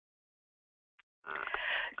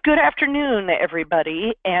Good afternoon,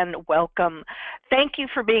 everybody, and welcome. Thank you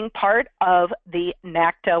for being part of the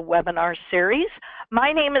NACTA webinar series.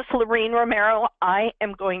 My name is Lorene Romero. I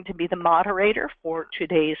am going to be the moderator for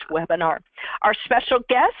today's webinar. Our special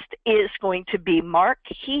guest is going to be Mark.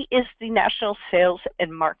 He is the National Sales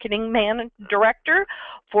and Marketing Director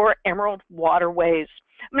for Emerald Waterways.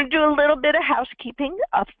 I'm going to do a little bit of housekeeping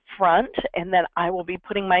up front, and then I will be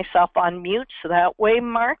putting myself on mute so that way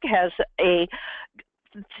Mark has a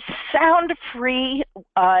sound-free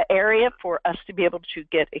area for us to be able to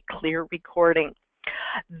get a clear recording.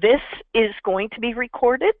 This is going to be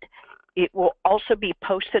recorded. It will also be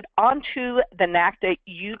posted onto the NACTA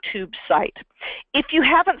YouTube site. If you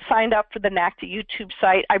haven't signed up for the NACTA YouTube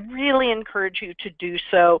site, I really encourage you to do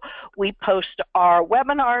so. We post our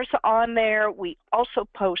webinars on there. We also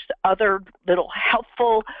post other little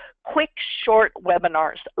helpful, quick, short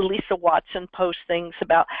webinars. Lisa Watson posts things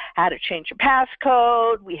about how to change your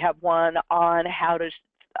passcode. We have one on how to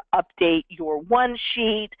update your one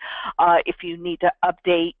sheet. If you need to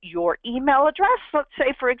update your email address, let's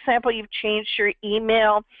say, for example, you've changed your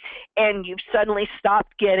email and you've suddenly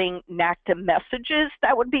stopped getting NACTA messages,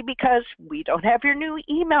 that would be because we don't have your new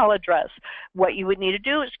email address. What you would need to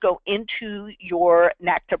do is go into your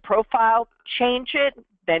NACTA profile, change it,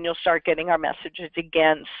 then you'll start getting our messages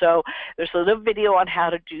again. So there's a little video on how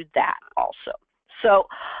to do that also. So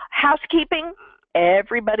housekeeping,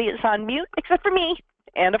 everybody is on mute except for me.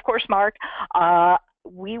 And of course, Mark,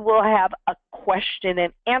 we will have a question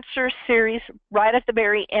and answer series right at the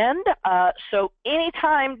very end. So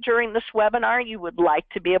anytime during this webinar you would like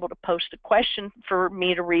to be able to post a question for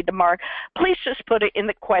me to read to Mark, please just put it in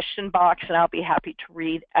the question box and I'll be happy to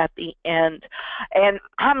read at the end. And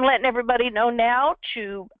I'm letting everybody know now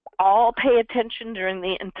to all pay attention during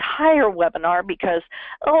the entire webinar because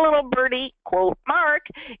a little birdie, quote Mark,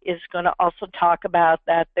 is going to also talk about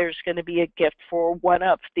that there's going to be a gift for one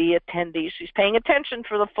of the attendees who's paying attention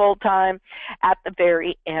for the full time at the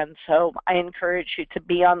very end. So I encourage you to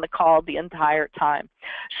be on the call the entire time.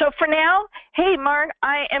 So for now, hey Mark,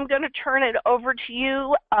 I am going to turn it over to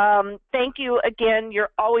you. Thank you again.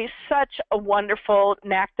 You're always such a wonderful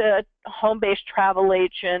NACTA home-based travel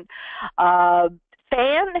agent.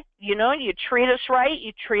 Fan, you know, you treat us right.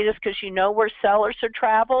 You treat us because you know we're sellers of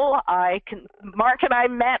travel. Mark and I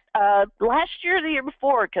met last year or the year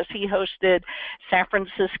before because he hosted San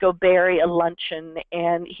Francisco Bay Area luncheon,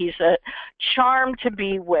 and he's a charm to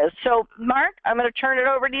be with. So, Mark, I'm going to turn it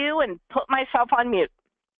over to you and put myself on mute.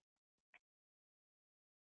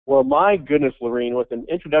 Well, my goodness, Lorene, with an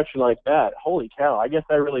introduction like that, holy cow, I guess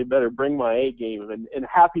I really better bring my A game, and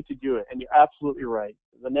happy to do it. And you're absolutely right.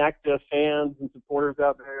 The NACTA fans and supporters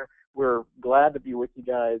out there, we're glad to be with you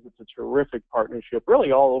guys. It's a terrific partnership,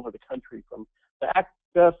 really all over the country, from the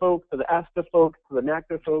ACTA folks to the ASTA folks to the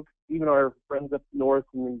NACTA folks, even our friends up north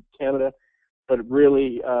in Canada. But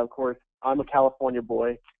really, of course, I'm a California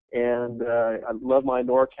boy, and I love my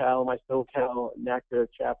NorCal, my SoCal NACTA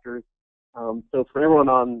chapters. So for everyone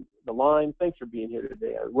on the line, thanks for being here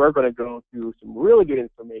today. We're going to go through some really good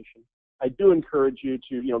information. I do encourage you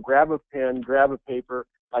to, grab a pen, grab a paper,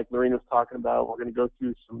 like Lorene was talking about. We're going to go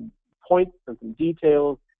through some points and some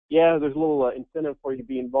details. Yeah, there's a little incentive for you to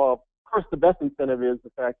be involved. Of course, the best incentive is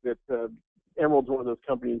the fact that Emerald's one of those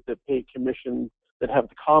companies that pay commissions that have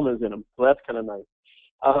the commas in them, so that's kind of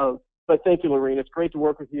nice. But thank you, Lorene. It's great to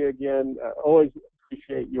work with you again. Always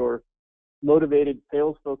appreciate your motivated,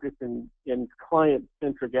 sales-focused, and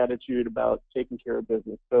client-centric attitude about taking care of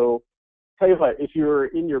business. So tell you what, if you're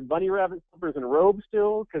in your bunny rabbit slippers and robe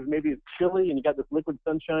still, because maybe it's chilly and you got this liquid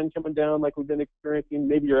sunshine coming down like we've been experiencing,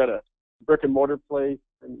 maybe you're at a brick and mortar place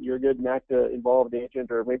and you're a good NACTA involved agent,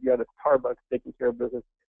 or maybe you're at a Starbucks taking care of business,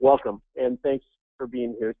 welcome, and thanks for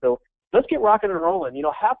being here. So let's get rocking and rolling.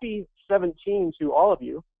 Happy 17 to all of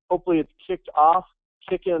you. Hopefully it's kicked off,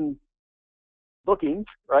 kicking bookings,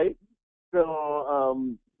 right?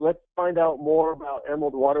 So let's find out more about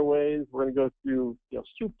Emerald Waterways. We're going to go through,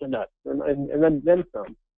 soup to nuts, and then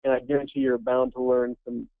some. And I guarantee you're bound to learn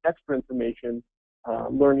some extra information,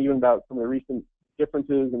 learn even about some of the recent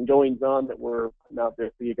differences and goings on that we're putting out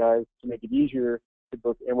there for you guys to make it easier to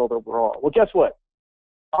book Emerald overall. Well, guess what?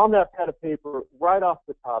 On that pad of paper, right off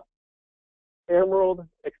the top, Emerald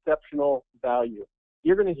exceptional value.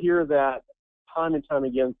 You're going to hear that time and time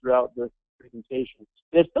again throughout this presentation.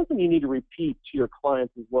 And it's something you need to repeat to your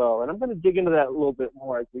clients as well. And I'm going to dig into that a little bit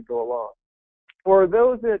more as we go along. For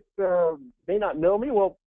those that may not know me,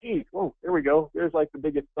 well, geez, there we go. There's like the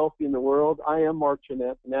biggest selfie in the world. I am Mark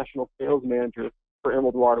Jeanette, the National Sales Manager for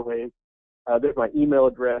Emerald Waterways. There's my email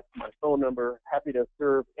address, my phone number. Happy to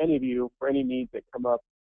serve any of you for any needs that come up.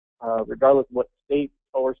 regardless of what state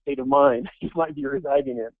or state of mind you might be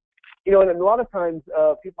residing in. And a lot of times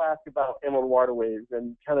people ask about Emerald Waterways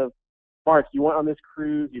and kind of, Mark, you went on this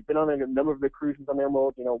cruise, you've been on a number of the cruises on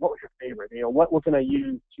Emerald, what was your favorite? What can I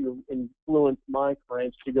use to influence my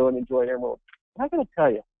clients to go and enjoy Emerald? And I got to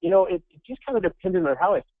tell you, it just kind of depended on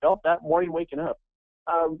how I felt that morning waking up.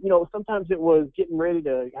 Sometimes it was getting ready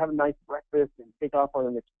to have a nice breakfast and take off on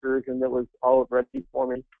an excursion that was all ready for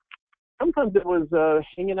me. Sometimes it was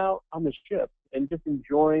hanging out on the ship and just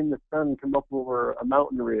enjoying the sun come up over a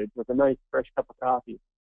mountain ridge with a nice fresh cup of coffee.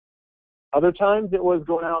 Other times it was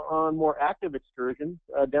going out on more active excursions.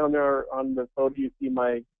 Down there on the photo you see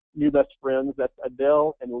my new best friends. That's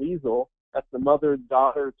Adele and Liesel. That's the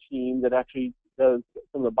mother-daughter team that actually does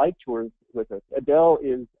some of the bike tours with us. Adele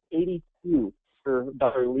is 82. Her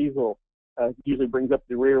daughter Liesel usually brings up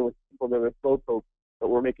the rear with people that are slow folks, but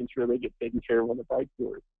we're making sure they get taken care of on the bike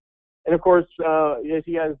tours. And of course, if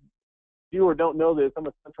you guys do or don't know this, I'm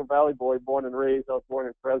a Central Valley boy, born and raised. I was born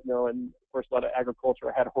in Fresno, and of course, a lot of agriculture.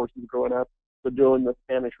 I had horses growing up, so doing the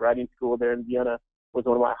Spanish riding school there in Vienna was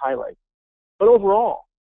one of my highlights. But overall,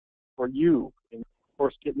 for you, and of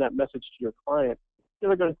course, getting that message to your client,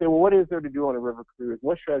 they're going to say, well, what is there to do on a river cruise?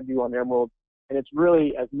 What should I do on Emerald? And it's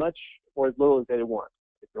really as much or as little as they want.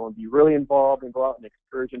 If they want to be really involved and go out on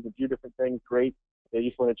excursions and do different things, great. If they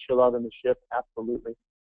just want to chill out on the ship, absolutely.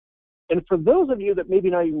 And for those of you that maybe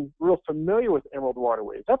not even real familiar with Emerald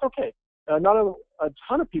Waterways, that's okay. Not a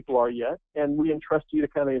ton of people are yet, and we entrust you to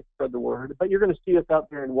kind of spread the word. But you're going to see us out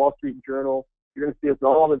there in Wall Street Journal. You're going to see us in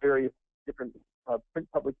all the various different print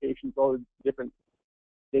publications, all the different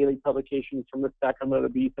daily publications from the Sacramento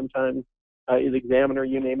Bee sometimes, the Examiner,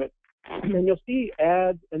 you name it. And you'll see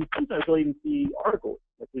ads, and sometimes you'll even see articles.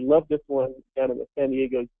 Like we love this one down in the San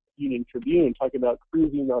Diego Union Tribune talking about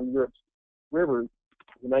cruising on Europe's rivers,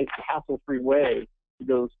 a nice hassle-free way to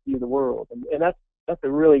go see the world. And that's a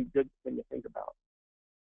really good thing to think about.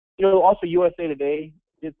 Also USA Today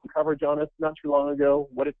did some coverage on us not too long ago,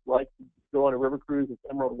 what it's like to go on a river cruise with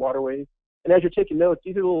Emerald Waterways. And as you're taking notes,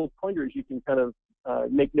 these are little pointers you can kind of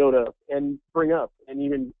make note of and bring up and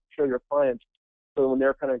even show your clients. So when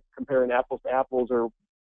they're kind of comparing apples to apples or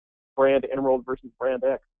brand Emerald versus brand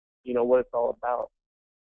X, what it's all about.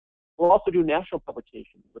 We'll also do national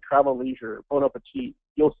publications with Travel and Leisure, Bon Appetit.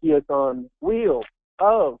 You'll see us on Wheel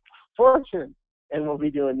of Fortune, and we'll be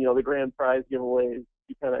doing, the grand prize giveaways.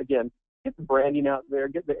 You kind of, again, get the branding out there,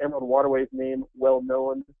 get the Emerald Waterways name well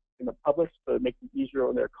known in the public, so it makes it easier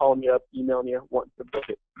when they're calling you up, emailing you, wanting to book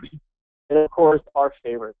it. And of course, our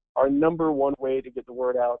favorite, our number one way to get the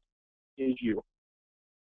word out is you.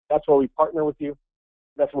 That's why we partner with you.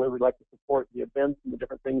 That's why we'd like to support the events and the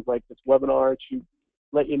different things like this webinar to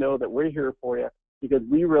let you know that we're here for you, because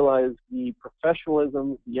we realize the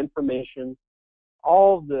professionalism, the information,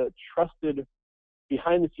 all the trusted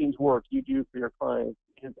behind-the-scenes work you do for your clients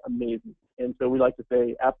is amazing. And so we like to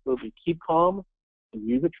say, absolutely, keep calm and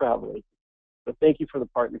use a travel agent. So thank you for the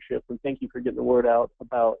partnership, and thank you for getting the word out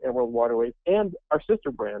about Emerald Waterways and our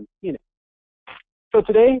sister brand, Phoenix. So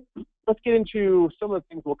today, let's get into some of the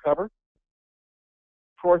things we'll cover.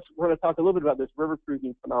 Of course, we're going to talk a little bit about this river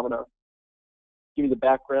cruising phenomenon, give you the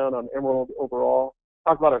background on Emerald overall,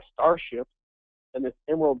 talk about our starships and this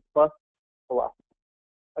Emerald Plus philosophy,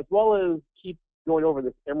 as well as keep going over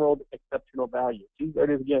this Emerald exceptional value. See, there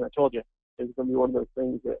it is again. I told you it's going to be one of those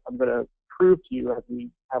things that I'm going to prove to you as we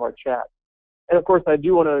have our chat. And of course, I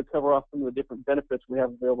do want to cover off some of the different benefits we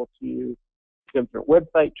have available to you, different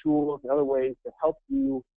website tools and other ways to help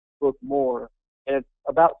you book more. And it's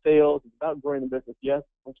about sales, it's about growing the business, yes.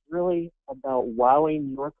 It's really about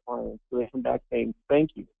wowing your clients so they come back saying,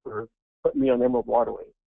 thank you for putting me on Emerald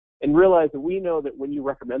Waterways. And realize that we know that when you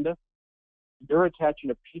recommend us, you're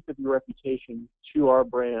attaching a piece of your reputation to our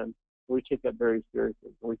brand, and we take that very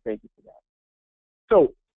seriously, and we thank you for that.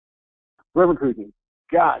 So, river cruising.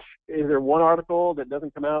 Gosh, is there one article that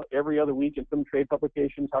doesn't come out every other week in some trade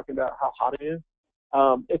publication talking about how hot it is?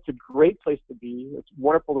 It's a great place to be. It's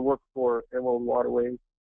wonderful to work for Emerald Waterways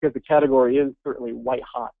because the category is certainly white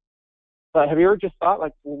hot. But have you ever just thought,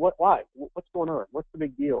 like, well, why? What's going on? What's the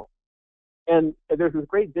big deal? And there's this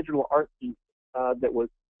great digital art piece that was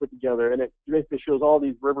put together, and it basically shows all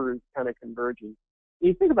these rivers kind of converging. And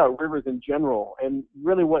you think about rivers in general and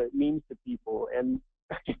really what it means to people. And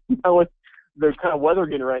with the kind of weather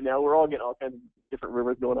getting right now, we're all getting all kinds of different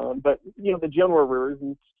rivers going on. But, the general rivers,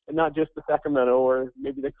 and not just the Sacramento or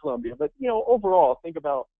maybe the Columbia, but, overall, think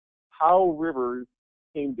about how rivers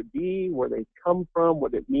came to be, where they come from,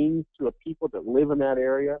 what it means to a people that live in that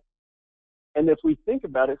area. And if we think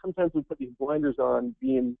about it, sometimes we put these blinders on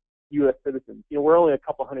being U.S. citizens. We're only a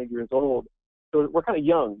couple hundred years old, So we're kind of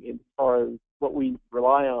young as far as what we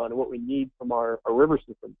rely on and what we need from our river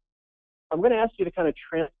system. I'm going to ask you to kind of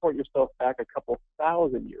transport yourself back a couple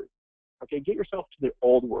thousand years. Okay, get yourself to the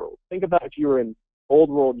old world. Think about if you were in old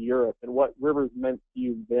world Europe and what rivers meant to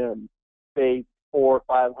you then, say 400 or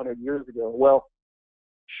 500 years ago. Well,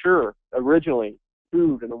 sure, originally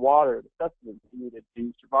food and the water, the sustenance you needed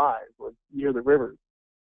to survive was near the rivers.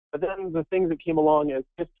 But then the things that came along as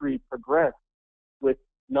history progressed with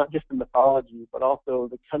not just the mythology, but also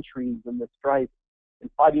the countries and the strife and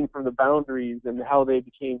fighting for the boundaries and how they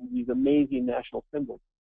became these amazing national symbols.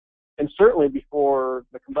 And certainly before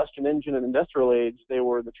the combustion engine and industrial age, they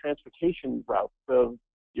were the transportation routes of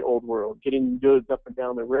the old world, getting goods up and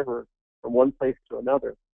down the river from one place to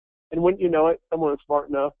another. And wouldn't you know it, someone was smart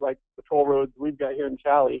enough, like the toll roads we've got here in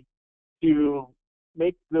Cali, to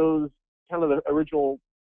make those kind of the original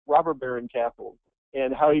robber baron castles.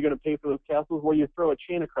 And how are you going to pay for those castles? Well, you throw a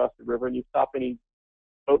chain across the river and you stop any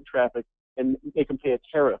boat traffic and make them pay a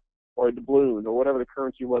tariff or a doubloon or whatever the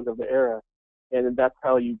currency was of the era. And that's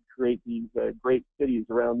how you create these great cities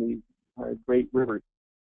around these great rivers.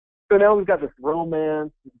 So now we've got this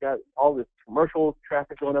romance, we've got all this commercial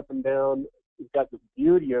traffic going up and down, we've got this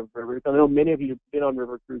beauty of rivers. I know many of you have been on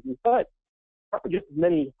river cruises, but probably just as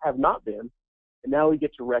many have not been. And now we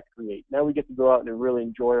get to recreate. Now we get to go out and really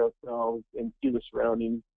enjoy ourselves and see the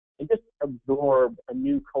surroundings and just absorb a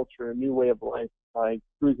new culture, a new way of life by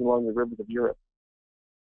cruising along the rivers of Europe.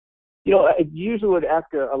 You know, I usually would ask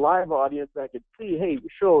a live audience that could see, hey,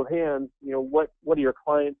 show of hands, you know, what are your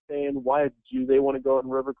clients saying? Why do they want to go on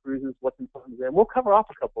river cruises? What's important to them? We'll cover off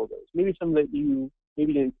a couple of those. Maybe some that you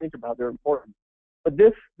maybe didn't think about. They're important. But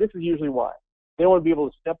this is usually why. They want to be able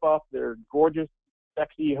to step off their gorgeous,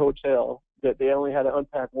 sexy hotel that they only had to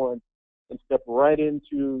unpack once and step right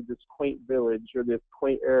into this quaint village or this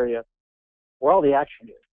quaint area where all the action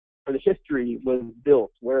is, where the history was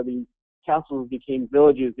built, where the castles became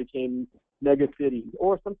villages, became mega cities,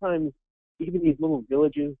 or sometimes even these little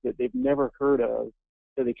villages that they've never heard of,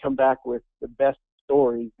 that they come back with the best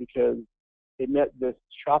stories because they met this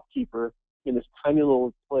shopkeeper in this tiny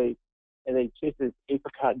little place and they tasted this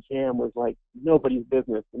apricot jam was like nobody's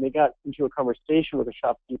business. And they got into a conversation with a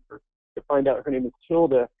shopkeeper to find out her name is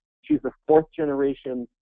Tilda. She's the 4th generation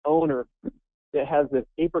owner that has this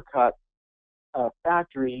apricot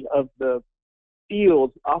factory of the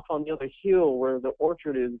fields off on the other hill where the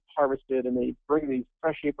orchard is harvested, and they bring these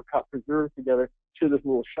fresh apricot preserves together to this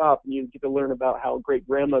little shop, and you get to learn about how great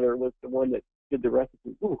grandmother was the one that did the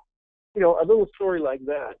recipe. Ooh, you know, a little story like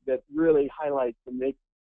that really highlights and makes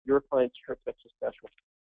your client's trip extra special.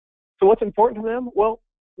 So what's important to them? Well,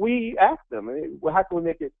 we ask them, how can we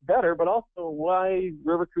make it better, but also why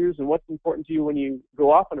river cruise and what's important to you when you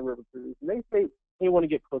go off on a river cruise? And they say they want to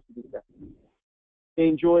get closer to the destination. They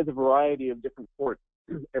enjoy the variety of different ports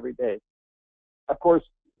every day. Of course,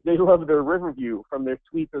 they love their river view from their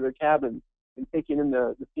suites or their cabins and taking in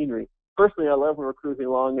the scenery. Personally, I love when we're cruising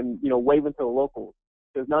along and, you know, waving to the locals,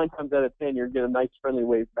 because 9 times out of 10, you're getting a nice friendly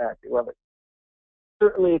wave back. They love it.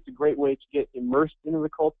 Certainly, it's a great way to get immersed into the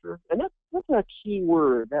culture, and that's a key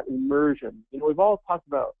word, that immersion. You know, we've all talked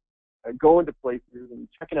about going to places and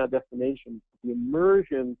checking out destinations. The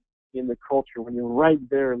immersion in the culture, when you're right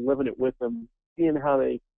there and living it with them, seeing how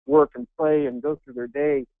they work and play and go through their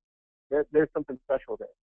day, there's something special there.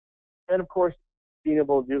 And of course, being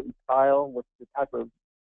able to do it in style with the type of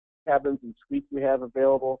cabins and suites we have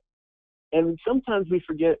available. And sometimes we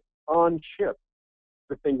forget on ship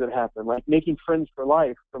the things that happen, like making friends for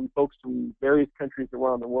life from folks from various countries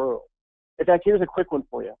around the world. In fact, here's a quick one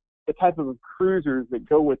for you. The type of cruisers that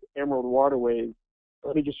go with Emerald Waterways,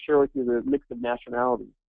 let me just share with you the mix of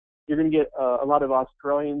nationalities. You're going to get a lot of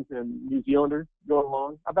Australians and New Zealanders going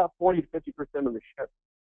along, about 40 to 50% of the ship.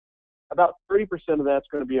 About 30% of that's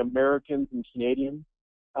going to be Americans and Canadians.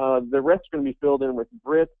 The rest is going to be filled in with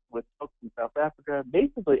Brits, with folks from South Africa,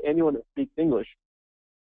 basically anyone that speaks English.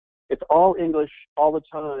 It's all English all the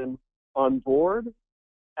time on board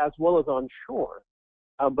as well as on shore.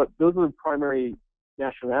 But those are the primary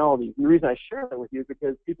nationalities. And the reason I share that with you is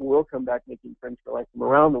because people will come back making friends for life from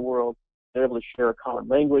around the world. They're able to share a common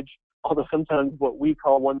language, although sometimes what we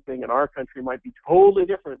call one thing in our country might be totally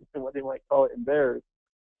different than what they might call it in theirs.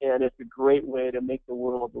 And it's a great way to make the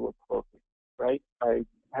world a little closer, right? By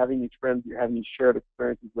having these friends you're having these shared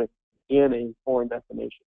experiences with in a foreign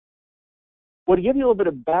destination. Well, to give you a little bit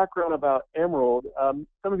of background about Emerald,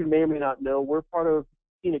 some of you may or may not know, we're part of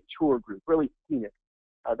Scenic Tour Group, really Scenic.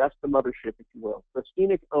 That's the mothership, if you will. So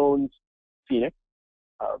Scenic owns Scenic,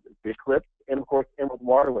 the Eclipse, and of course Emerald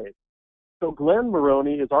Waterways. So Glenn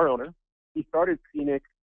Maroney is our owner. He started Scenic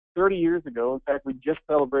 30 years ago. In fact, we just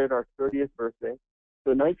celebrated our 30th birthday.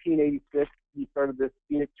 So in 1986, we started this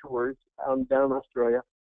scenic tours down in Australia.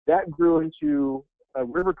 That grew into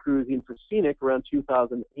river cruising for scenic around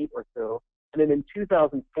 2008 or so. And then in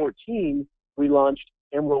 2014, we launched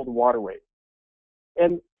Emerald Waterways.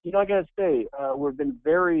 And, you know, I got to say, we've been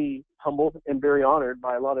very humbled and very honored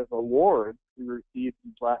by a lot of awards we received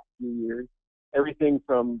these last few years. Everything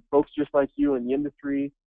from folks just like you in the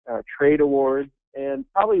industry, trade awards, and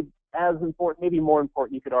probably as important, maybe more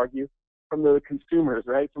important, you could argue, from the consumers,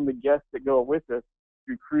 right? From the guests that go with us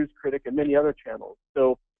through Cruise Critic and many other channels.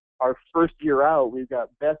 So our first year out, we've got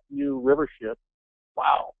Best New River Ship.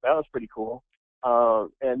 Wow, that was pretty cool.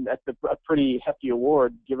 And that's a pretty hefty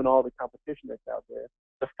award given all the competition that's out there.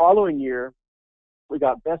 The following year, we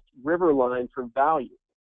got Best River Line for Value.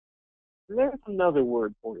 There's another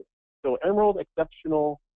word for you. So Emerald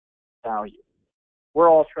Exceptional Value. We're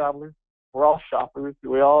all travelers. We're all shoppers.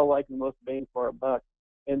 We all like the most bang for our buck.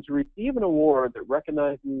 And to receive an award that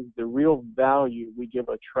recognizes the real value we give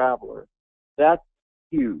a traveler, that's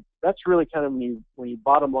huge. That's really kind of when you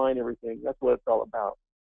bottom line everything, that's what it's all about.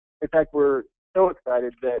 In fact, we're so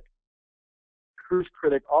excited that Cruise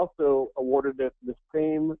Critic also awarded us the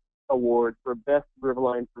same award for Best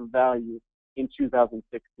Riverline for Value in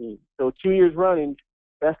 2016. So 2 years running,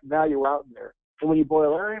 best value out there. And when you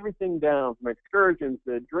boil everything down, from excursions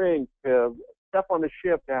to drinks to stuff on the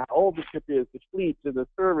ship, to how old the ship is, the fleet, to the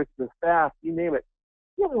service, the staff, you name it,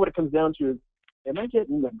 really what it comes down to is, am I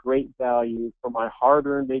getting a great value for my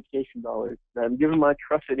hard-earned vacation dollars that I'm giving my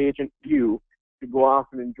trusted agent, you, to go off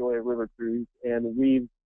and enjoy a river cruise? And we've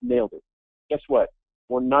nailed it. Guess what?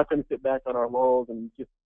 We're not going to sit back on our laurels and just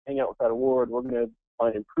hang out with that award. We're going to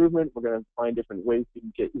find improvement. We're going to find different ways to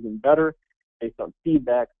get even better based on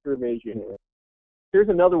feedback, surveys, you know. Here's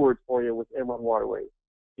another word for you with Emerald Waterways.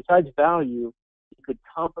 Besides value, you could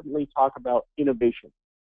confidently talk about innovation.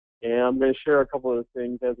 And I'm going to share a couple of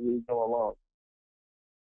things as we go along.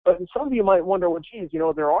 But some of you might wonder, well, geez, you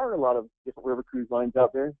know, there are a lot of different river cruise lines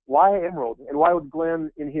out there. Why Emerald? And why would Glenn,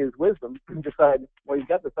 in his wisdom, decide, well, you've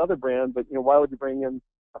got this other brand, but, you know, why would you bring in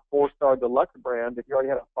a 4-star deluxe brand if you already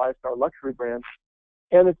had a 5-star luxury brand?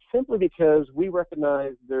 And it's simply because we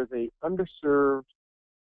recognize there's a underserved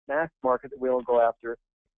mass market that we will go after,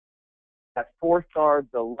 that 4-star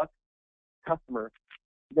deluxe customer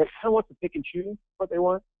that kind of wants to pick and choose what they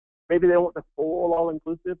want. Maybe they don't want the full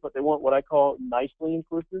all-inclusive, but they want what I call nicely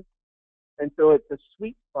inclusive. And so it's a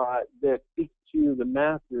sweet spot that speaks to the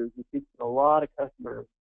masses and speaks to a lot of customers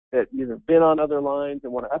that either been on other lines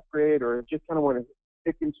and want to upgrade or just kind of want to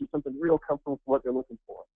stick into something real comfortable for what they're looking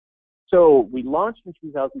for. So we launched in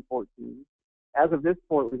 2014. As of this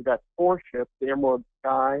point, we've got 4 ships, the Emerald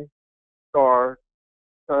Sky, Star,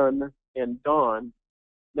 Sun, and Dawn.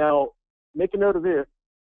 Now, make a note of this.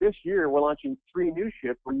 This year, we're launching 3 new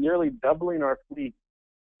ships. We're nearly doubling our fleet,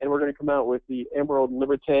 and we're going to come out with the Emerald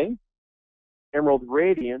Liberté, Emerald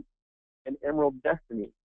Radiant, and Emerald Destiny.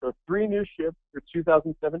 So 3 new ships for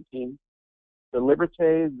 2017, the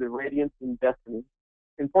Liberté, the Radiance, and Destiny.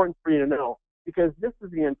 Important for you to know, because this is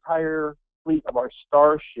the entire fleet of our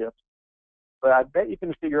star ships. But I bet you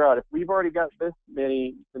can figure out, if we've already got this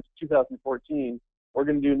many since 2014, we're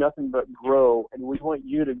going to do nothing but grow, and we want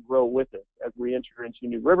you to grow with us as we enter into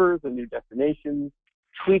new rivers and new destinations,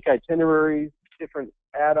 tweak itineraries, different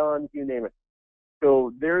add-ons, you name it.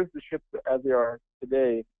 So there's the ships as they are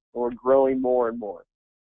today, and we're growing more and more.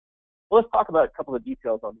 Well, let's talk about a couple of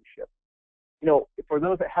details on these ships. You know, for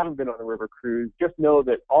those that haven't been on a river cruise, just know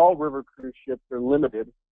that all river cruise ships are limited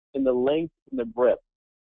in the length and the breadth,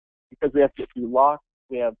 because we have to get through locks,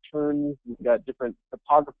 we have turns, we've got different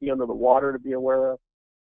topography under the water to be aware of.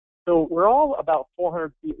 So we're all about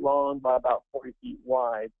 400 feet long by about 40 feet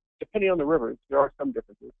wide, depending on the rivers. There are some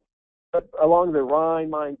differences. But along the Rhine,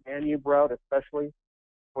 Main, Danube route especially,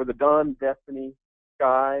 for the Dawn, Destiny,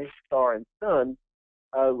 Sky, Star, and Sun,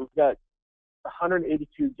 we've got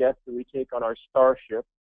 182 guests that we take on our starship.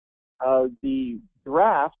 The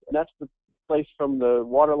draft, and that's the place from the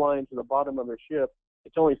waterline to the bottom of the ship,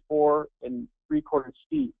 it's only 4 3/4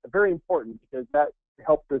 feet. Very important, because that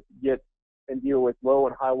helps us get and deal with low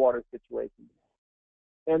and high water situations.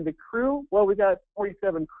 And the crew, well, we got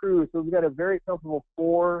 47 crews, so we've got a very comfortable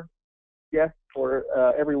 4 guests for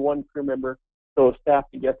every 1 crew member. So staff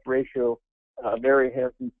to guest ratio, very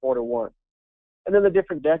handsome, 4 to 1. And then the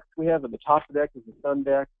different decks we have. At the top of the deck is the sun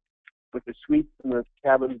deck, with the suites and the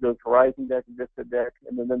cabins goes Horizon deck, Vista deck,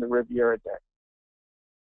 and then the Riviera deck.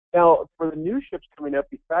 Now, for the new ships coming up,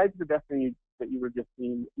 besides the Destiny that you were just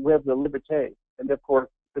seeing, we have the Liberté. And of course,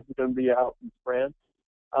 this is going to be out in France.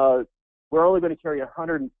 We're only going to carry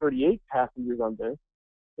 138 passengers on this.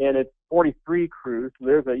 and it's 43 crews, so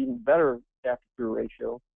there's an even better staff to crew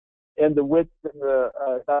ratio. And the width and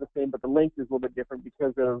is not the same, but the length is a little bit different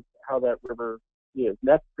because of how that river is. And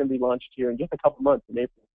that's going to be launched here in just a couple months in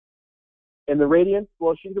April. And the Radiance,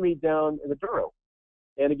 well, she's going to be down in the Douro.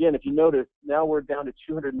 And again, if you notice, now we're down to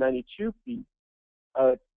 292 feet,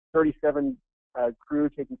 37 crew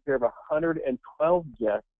taking care of 112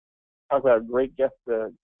 guests. Talk about a great guest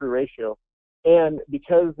to crew ratio. And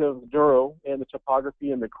because of the Douro and the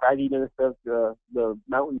topography and the cragginess of the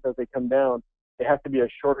mountains as they come down, it has to be a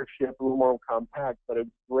shorter ship, a little more compact, but a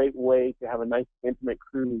great way to have a nice intimate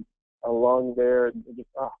cruise along there. And just,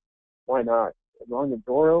 why not? Along the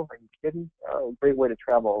Douro? Are you kidding? A great way to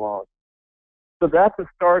travel along. So that's a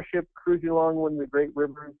starship cruising along one of the great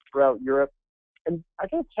rivers throughout Europe. And I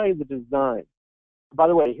got to tell you the design. By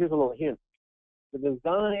the way, here's a little hint. The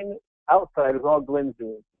design outside is all Glenn's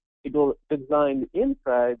doing. The design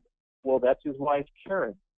inside, well, that's his wife,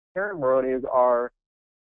 Karen. Karen Moroni is our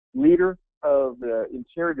leader of the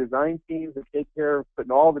interior design teams that take care of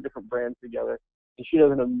putting all the different brands together. And she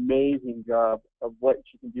does an amazing job of what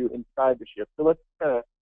she can do inside the ship. So let's kind of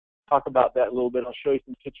talk about that a little bit. I'll show you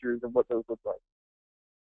some pictures of what those look like.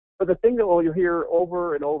 But the thing that you'll hear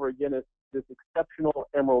over and over again is this exceptional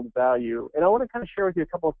Emerald value. And I want to kind of share with you a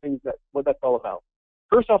couple of things what that's all about.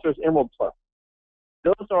 First off, there's Emerald Plus.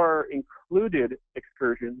 Those are included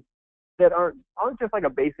excursions that aren't just like a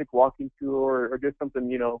basic walking tour or just something,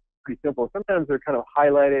 pretty simple. Sometimes they're kind of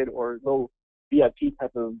highlighted or little VIP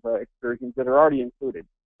type of excursions that are already included.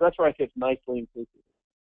 So that's where I say it's nicely included.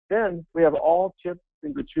 Then we have all tips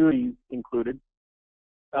and gratuities included.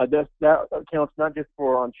 That counts not just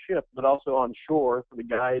for on ship, but also on shore for the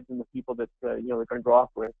guides and the people that they're going to go off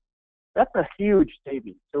with. That's a huge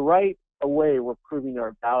savings. So right away, we're proving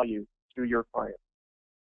our value to your client.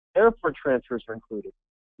 Airport transfers are included,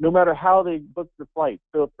 no matter how they book the flight.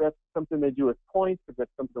 So if that's something they do with points, if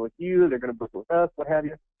that's something with you, they're going to book it with us, what have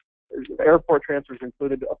you. Airport transfers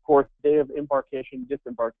included, of course, day of embarkation,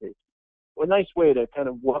 disembarkation. A nice way to kind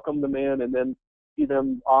of welcome them in and then see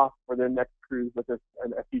them off for their next cruise with us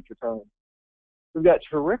at a future time. We've got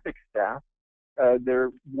terrific staff. They're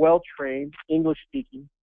well-trained, English-speaking,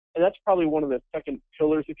 and that's probably one of the second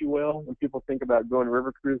pillars, if you will, when people think about going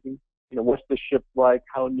river cruising. What's the ship like?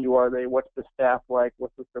 How new are they? What's the staff like?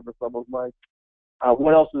 What's the service levels like?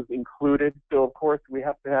 What else is included? So, of course, we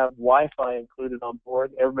have to have Wi-Fi included on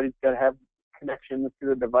board. Everybody's got to have connections to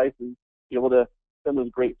the devices, be able to send those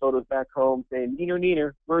great photos back home saying, neener,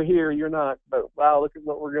 neener, we're here, you're not. But, wow, look at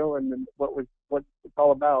what we're going and what it's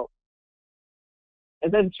all about.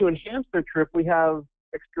 And then to enhance their trip, we have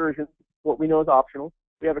excursions, what we know is optional.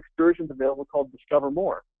 We have excursions available called Discover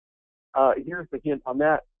More. Here's the hint on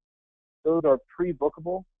that. Those are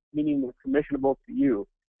pre-bookable, meaning they're commissionable to you.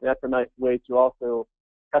 And that's a nice way to also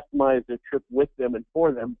customize the trip with them and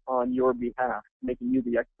for them on your behalf, making you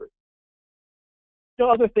the expert. So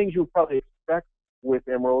other things you'll probably expect with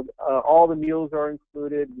Emerald, all the meals are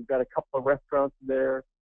included. We've got a couple of restaurants there,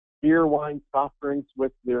 beer, wine, soft drinks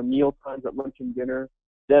with their meal times at lunch and dinner.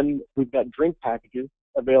 Then we've got drink packages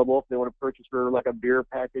available if they want to purchase for like a beer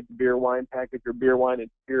package, beer wine package, or beer wine and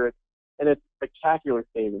spirits. And it's spectacular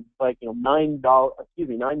savings, like €9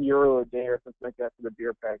 a day or something like that for the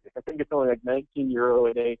beer package. I think it's only like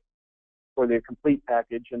 €19 a day for the complete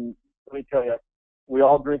package. And let me tell you, we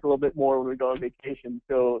all drink a little bit more when we go on vacation,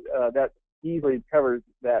 so that easily covers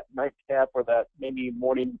that nightcap or that maybe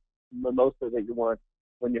morning mimosa that you want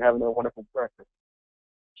when you're having a wonderful breakfast.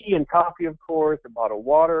 Tea and coffee, of course, a bottle of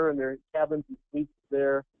water, and there's cabins and suites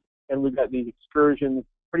there. And we've got these excursions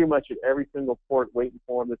pretty much at every single port waiting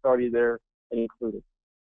for them that's already there and included.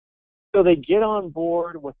 So they get on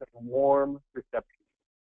board with a warm reception,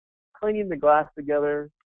 cleaning the glass together,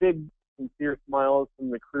 big sincere smiles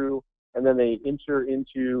from the crew, and then they enter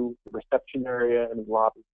into the reception area and the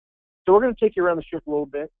lobby. So we're going to take you around the ship a little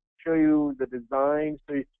bit, show you the design,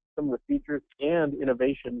 show you some of the features and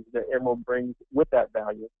innovations that Emerald brings with that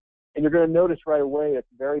value. And you're going to notice right away it's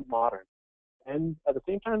very modern and at the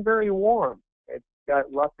same time very warm. It's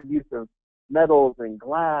got lots of use of metals and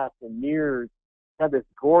glass and mirrors. It's got this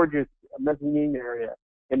gorgeous mezzanine area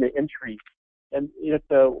in the entry. And it's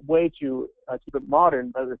a way to keep it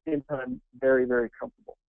modern, but at the same time very, very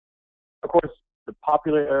comfortable. Of course, the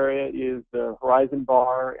popular area is the Horizon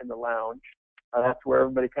Bar and the lounge. That's where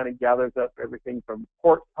everybody kind of gathers up, everything from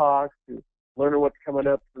port talks to learning what's coming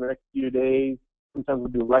up for the next few days. Sometimes we'll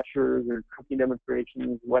do lectures or cooking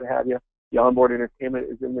demonstrations, what have you. The onboard entertainment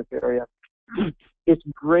is in this area. It's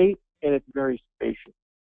great and it's very spacious.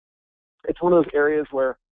 It's one of those areas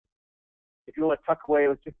where if you want to tuck away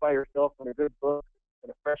just by yourself on a good book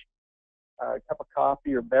and a fresh a cup of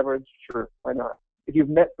coffee or beverage, sure, why not? If you've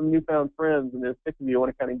met some newfound friends and there's 6 of you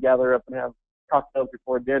want to kind of gather up and have cocktails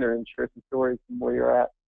before dinner and share some stories from where you're at,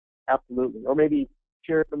 absolutely. Or maybe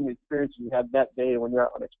share some of the experiences you had that day when you're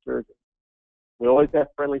out on excursion. We always have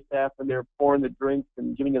friendly staff when they're pouring the drinks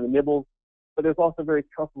and giving you the nibbles, but there's also very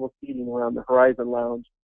comfortable seating around the Horizon Lounge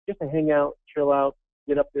just to hang out, chill out,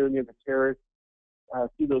 get up there near the terrace,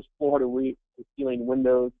 see those floor-to-ceiling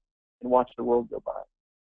windows, and watch the world go by.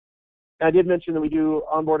 Now, I did mention that we do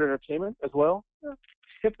onboard entertainment as well.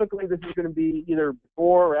 Typically, this is going to be either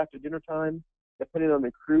before or after dinner time, depending on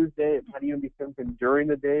the cruise day. It might even be something during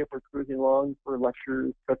the day if we're cruising along for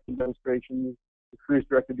lectures, cooking demonstrations, the cruise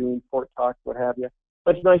director doing port talks, what have you.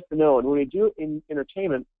 But it's nice to know. And when we do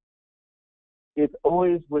entertainment, it's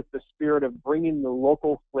always with the spirit of bringing the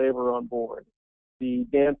local flavor on board. The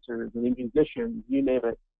dancers and the musicians, you name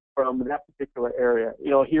it, from that particular area.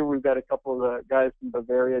 You know, here we've got a couple of the guys from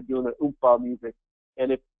Bavaria doing the oompa music,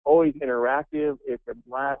 and it's always interactive. It's a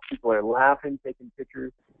blast. People are laughing, taking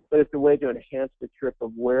pictures, but it's a way to enhance the trip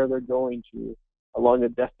of where they're going to along the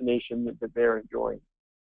destination that they're enjoying.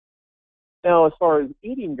 Now, as far as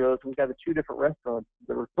eating goes, we've got the 2 different restaurants.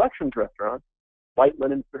 The Reflections restaurant, white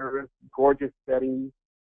linen service, gorgeous settings.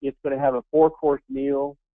 It's going to have a 4-course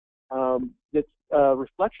meal.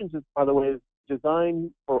 Reflections, is, by the way, is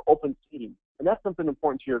designed for open seating, and that's something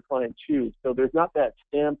important to your client too. So there's not that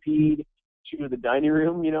stampede to the dining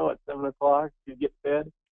room, you know, at 7 o'clock to get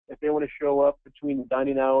fed. If they want to show up between the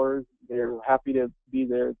dining hours, they're happy to be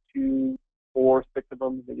there. 2, 4, 6 of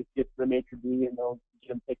them. They just get to the maitre d' and they'll get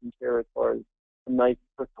them taken care of as far as some nice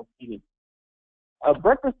personal seating.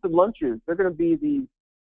 Breakfast and lunches, they're going to be the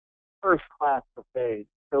first-class buffet.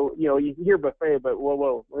 So, you know, you can hear buffet, but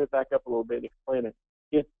whoa, let me back up a little bit and explain it.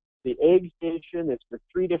 It's the egg station, it's the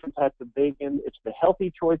 3 different types of bacon, it's the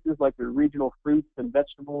healthy choices like the regional fruits and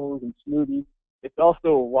vegetables and smoothies. It's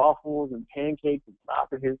also waffles and pancakes and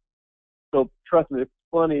sausages. So trust me, it's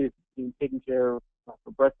plenty being taken care of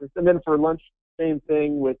for breakfast. And then for lunch, same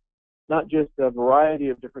thing with not just a variety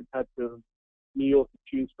of different types of meals to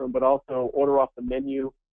choose from, but also order off the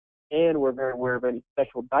menu. And we're very aware of any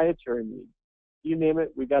special dietary needs. You name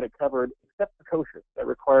it, we got it covered, except for kosher. That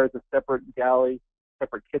requires a separate galley,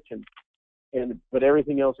 separate kitchen. But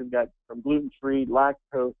everything else we've got from gluten-free,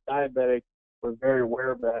 lactose, diabetic. We're very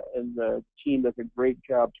aware of that, and the team does a great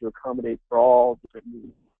job to accommodate for all different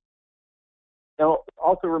needs. Now,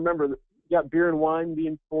 also remember that you got beer and wine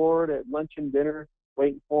being poured at lunch and dinner,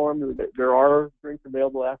 waiting for them. There are drinks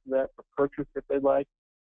available after that for purchase if they'd like.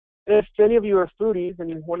 And if any of you are foodies and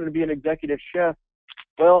you wanted to be an executive chef,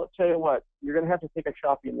 well, I'll tell you what, you're going to have to take a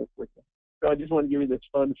shopping list with you. So I just want to give you this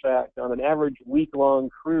fun fact. On an average week-long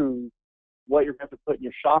cruise, what you're going to have to put in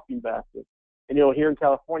your shopping basket. And, you know, here in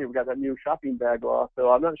California, we've got that new shopping bag law, so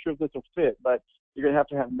I'm not sure if this will fit, but you're going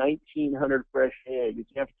to have 1,900 fresh eggs. You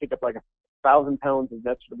have to pick up like 1,000 pounds of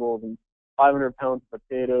vegetables and 500 pounds of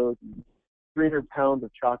potatoes and 300 pounds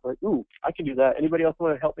of chocolate. Ooh, I can do that. Anybody else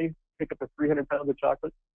want to help me pick up the 300 pounds of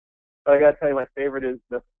chocolate? But I got to tell you, my favorite is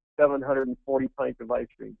the 740 pints of ice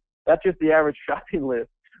cream. That's just the average shopping list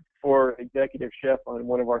for executive chef on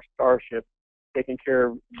one of our starships, taking care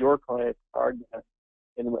of your clients, our guests,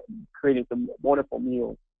 and creating some wonderful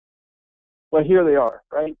meals. Well, here they are,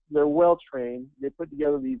 right? They're well trained. They put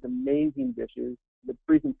together these amazing dishes. The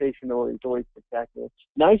presentation is always spectacular.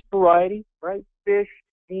 Nice variety, right? Fish,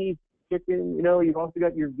 beef, chicken. You know, you've also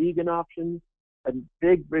got your vegan options. A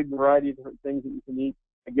big variety of different things that you can eat.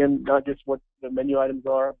 Again, not just what the menu items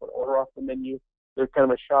are, but order off the menu. There's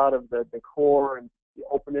kind of a shot of the decor and the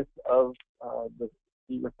openness of the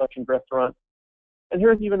Reflections restaurant. And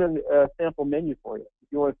here's even a sample menu for you. If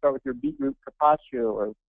you want to start with your beetroot carpaccio,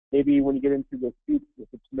 or maybe when you get into the soup with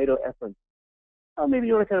the tomato essence, maybe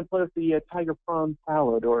you want to kind of play with the tiger prawn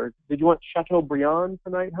salad, or did you want Chateaubriand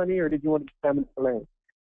tonight, honey, or did you want salmon fillet?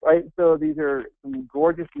 Right? So these are some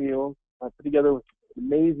gorgeous meals put together with an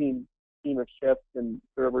amazing team of chefs and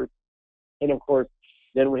servers. And of course,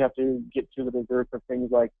 then we have to get to the desserts of things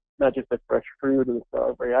like not just the fresh fruit or the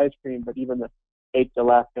strawberry ice cream, but even the baked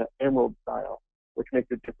Alaska Emerald style, which makes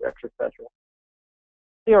it just extra special.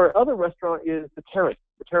 See, our other restaurant is the Terrace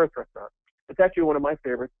restaurant. It's actually one of my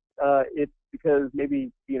favorites. It's because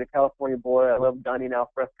maybe being a California boy, I love dining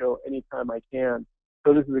al fresco anytime I can.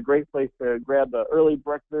 So this is a great place to grab the early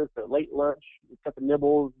breakfast, the late lunch, cut the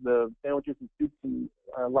nibbles, the sandwiches and soups and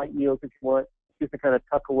light meals if you want, just to kind of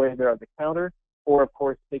tuck away there at the counter, or of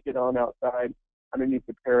course take it on outside underneath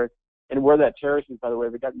the terrace. And where that terrace is, by the way,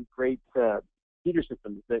 they've got these great heater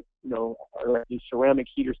systems that, you know, are like these ceramic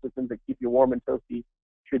heater systems that keep you warm and toasty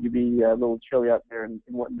should you be a little chilly out there and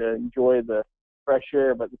wanting to enjoy the fresh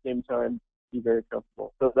air, but at the same time be very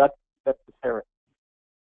comfortable. So that's the terrace.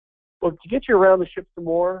 Well, to get you around the ship some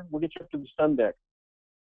more, we'll get you up to the sun deck.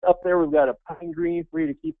 Up there, we've got a pine green for you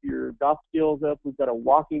to keep your dock skills up. We've got a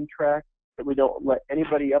walking track that we don't let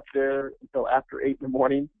anybody up there until after 8 in the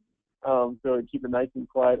morning, so keep it nice and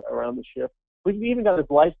quiet around the ship. We've even got this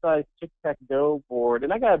life-size tic-tac-toe board,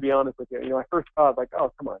 and I got to be honest with you. I first thought, like,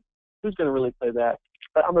 oh, come on, who's going to really play that?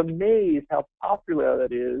 But I'm amazed how popular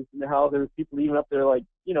that is and how there's people even up there, like,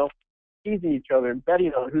 teasing each other and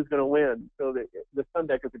betting on who's going to win. So the sun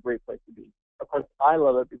deck is a great place to be. Of course, I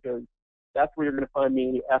love it because that's where you're going to find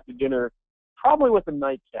me after dinner, probably with a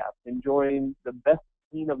nightcap, enjoying the best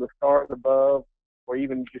scene of the stars above, or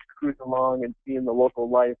even just cruising along and seeing the local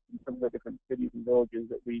life in some of the different cities and villages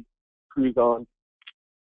that we cruise on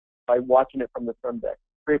by watching it from the sun deck.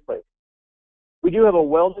 Great place. We do have a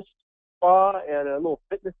wellness spa and a little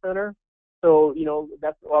fitness center. So,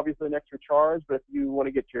 that's obviously an extra charge, but if you want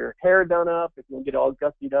to get your hair done up, if you want to get all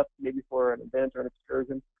gussied up, maybe for an event or an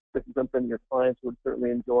excursion, this is something your clients would certainly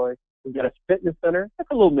enjoy. We've got a fitness center. It's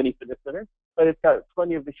a little mini fitness center, but it's got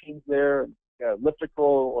plenty of machines there, elliptical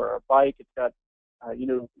or a bike. It's got,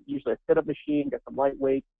 usually a sit-up machine, got some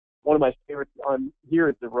lightweight. One of my favorites on here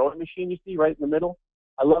is the rowing machine you see right in the middle.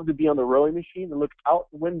 I love to be on the rowing machine and look out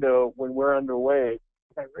the window when we're underway.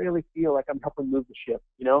 I really feel like I'm helping move the ship,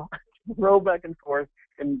 row back and forth,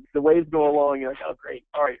 and the waves go along. You're like, oh, great.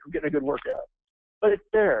 All right, I'm getting a good workout. But it's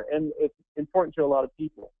there, and it's important to a lot of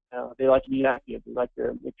people. They like to be active. They like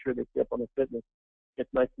to make sure they stay up on their fitness. It's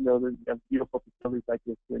nice to know that you have beautiful facilities like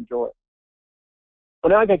this to enjoy. Well,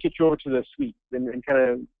 now I got to get you over to the suites and kind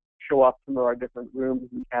of show off some of our different rooms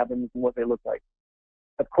and cabins and what they look like.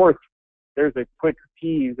 Of course, there's a quick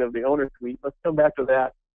tease of the owner suite. Let's come back to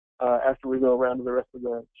that after we go around to the rest of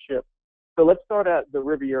the ship. So let's start at the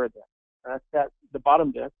Riviera deck. That's at the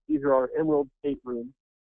bottom deck. These are our Emerald staterooms.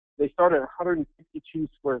 They start at 162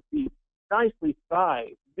 square feet, nicely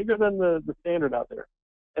sized, bigger than the standard out there.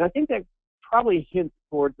 And I think that probably hints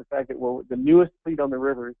towards the fact that we're the newest fleet on the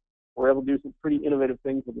rivers. We're able to do some pretty innovative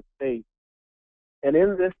things with the space. And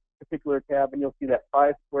in this particular cabin, you'll see that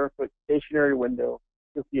 5 square foot stationary window.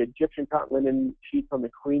 You'll see Egyptian cotton linen sheets on the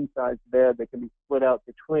queen size bed that can be split out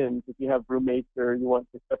to twins if you have roommates or you want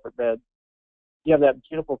a separate bed. You have that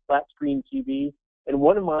beautiful flat screen TV. And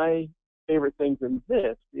one of my favorite things in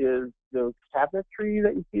this is those cabinetry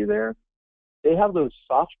that you see there. They have those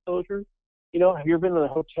soft closures. Have you ever been in a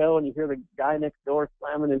hotel and you hear the guy next door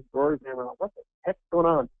slamming his drawers and you're like, what the heck's going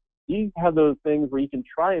on? These have those things where you can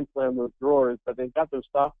try and slam those drawers, but they've got those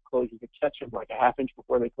soft closures to catch them like a half inch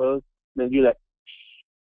before they close. And they do that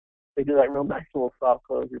real nice little soft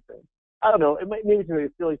closure thing. I don't know. Maybe it's a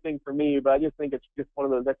silly thing for me, but I just think it's just one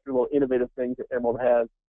of those extra little innovative things that Emerald has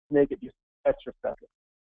to make it just extra special.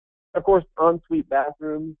 Of course, ensuite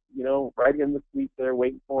bathrooms, right in the suite there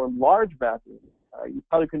waiting for them. Large bathrooms. You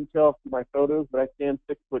probably couldn't tell from my photos, but I stand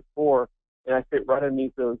 6'4", and I fit right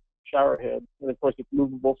underneath those shower heads. And of course, it's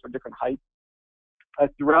movable for different heights.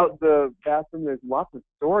 Throughout the bathroom, there's lots of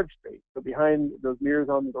storage space. So behind those mirrors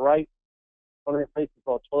on the right, one of the places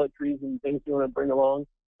called toiletries and things you want to bring along.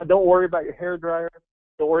 But don't worry about your hair dryer.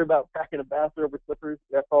 Don't worry about packing a bathrobe or slippers.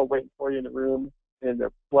 That's all waiting for you in the room. And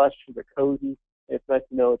they're plush, they're cozy. It's nice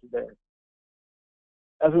to know it's there.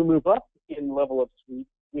 As we move up in level of suites,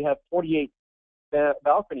 we have 48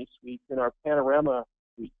 balcony suites in our panorama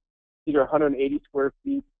suite. These are 180 square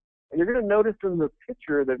feet. And you're going to notice in the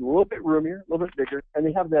picture that a little bit roomier, a little bit bigger, and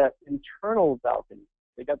they have that internal balcony.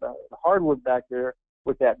 They got the hardwood back there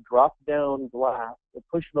with that drop-down glass, the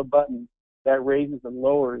push of a button that raises and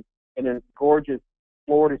lowers, and then gorgeous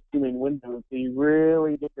floor-to-ceiling windows, so you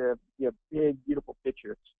really get to see a big, beautiful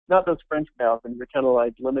picture. Not those French balconies that kind of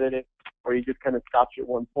like limited it, or you just kind of stopped you at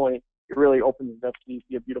one point. It really opens it up so you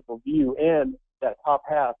see a beautiful view, and that top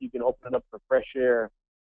half, you can open it up for fresh air.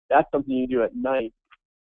 That's something you do at night.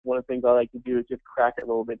 One of the things I like to do is just crack it a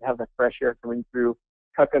little bit, have the fresh air coming through,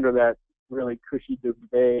 tuck under that really cushy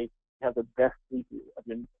duvet, have the best sleep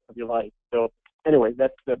of your life. So anyway,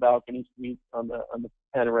 that's the balcony suite on the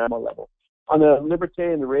panorama level. On the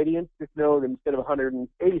Liberté and the Radiance, just know that instead of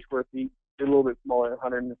 180 square feet, they're a little bit smaller,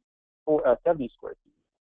 170 square feet.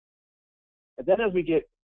 And then as we get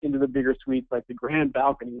into the bigger suites, like the grand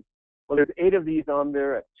balconies, well, there's 8 of these on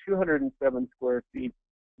there at 207 square feet.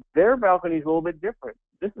 Their balcony is a little bit different.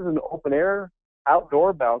 This is an open air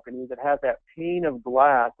outdoor balcony that has that pane of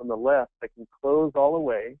glass on the left that can close all the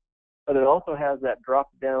way, but it also has that drop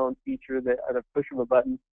down feature that at a push of a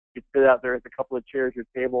button, you sit out there with a couple of chairs, your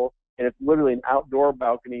table, and it's literally an outdoor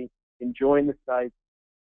balcony, enjoying the sights,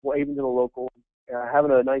 waving to the locals,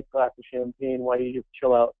 having a nice glass of champagne while you just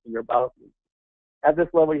chill out in your balcony. At this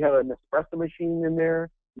level, you have an espresso machine in there.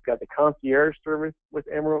 You've got the concierge service with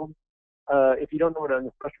Emerald. If you don't know what an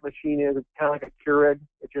espresso machine is, it's kind of like a Keurig.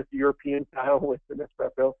 It's just European style with an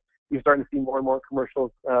espresso. You're starting to see more and more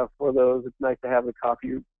commercials for those. It's nice to have the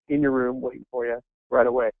coffee in your room waiting for you right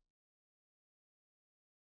away.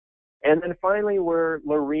 And then finally, where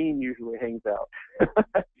Lorene usually hangs out.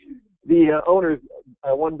 The owner's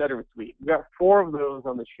one-bedroom suite. We've got 4 of those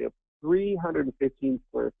on the ship, 315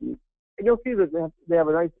 square feet. And you'll see that they have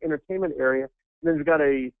a nice entertainment area. And then you've got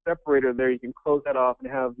a separator there. You can close that off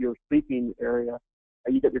and have your sleeping area.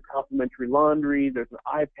 You get your complimentary laundry. There's an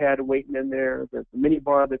iPad waiting in there. There's a mini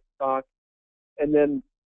bar that's stocked. And then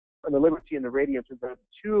on the Liberty and the Radiance, we've got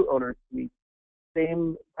 2 owner suites.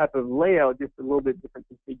 Same type of layout, just a little bit different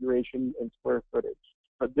configuration and square footage.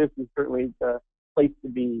 But this is certainly the place to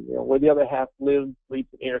be, where the other half lives, sleeps,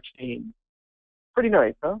 and entertains. Pretty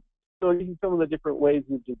nice, huh? So you see some of the different ways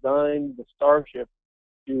we've designed the Starship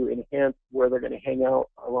to enhance where they're going to hang out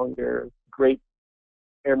along their great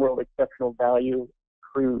Emerald exceptional value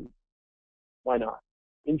cruise. Why not?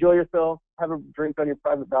 Enjoy yourself, have a drink on your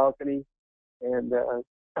private balcony, and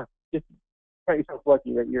just count yourself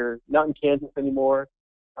lucky that you're not in Kansas anymore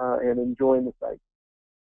and enjoying the sights.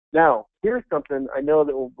 Now, here's something I know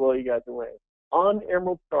that will blow you guys away. On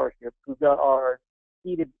Emerald Starship, we've got our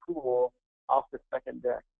heated pool off the second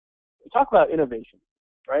deck. We talk about innovation,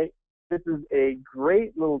 right? This is a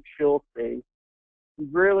great little chill space.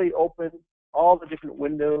 It's really open, all the different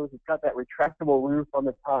windows. It's got that retractable roof on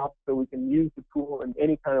the top so we can use the pool in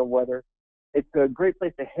any kind of weather. It's a great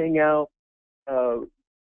place to hang out,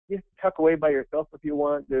 just tuck away by yourself if you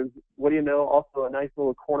want. There's, what do you know, also a nice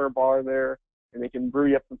little corner bar there, and they can brew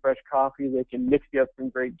you up some fresh coffee. They can mix you up some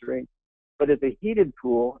great drinks. But it's a heated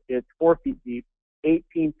pool. It's 4 feet deep,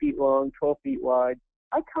 18 feet long, 12 feet wide.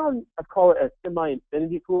 I call it a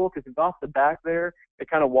semi-infinity pool because it's off the back there. It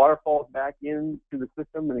kind of waterfalls back into the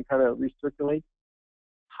system and it kind of recirculates.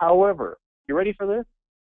 However, you ready for this?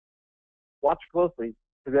 Watch closely,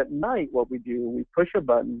 because at night what we do, we push a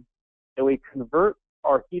button and we convert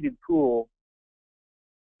our heated pool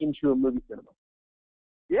into a movie cinema.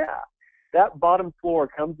 Yeah, that bottom floor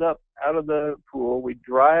comes up out of the pool. We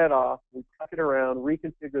dry it off, we tuck it around,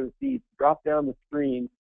 reconfigure the seats, drop down the screen,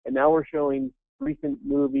 and now we're showing recent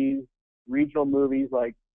movies, regional movies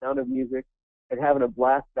like Sound of Music, and having a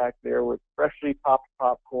blast back there with freshly popped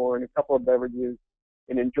popcorn, a couple of beverages,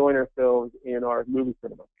 and enjoying ourselves in our movie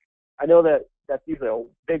cinema. I know that that's usually a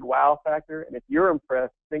big wow factor, and if you're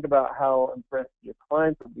impressed, think about how impressed your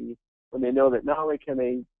clients will be when they know that not only can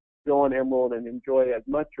they go on Emerald and enjoy as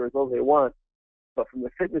much or as little as they want, but from the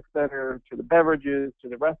fitness center to the beverages to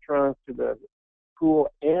the restaurants to the pool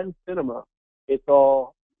and cinema, it's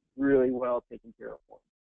all really well taken care of for them.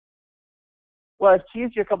 Well, I've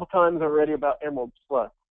teased you a couple times already about Emerald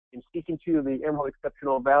Plus and speaking to the Emerald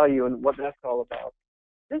Exceptional Value and what that's all about.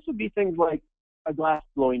 This would be things like a glass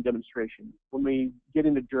blowing demonstration when we get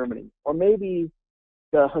into Germany, or maybe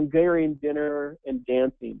the Hungarian dinner and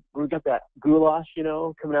dancing. We've got that goulash,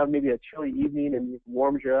 coming out maybe a chilly evening and it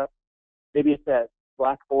warms you up. Maybe it's that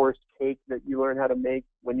Black Forest cake that you learn how to make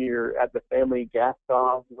when you're at the family gas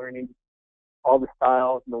stove, learning all the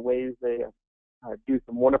styles and the ways they do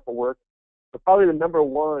some wonderful work. But probably the number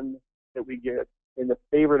one that we get, and the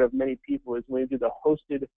favorite of many people, is when we do the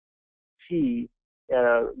hosted tea at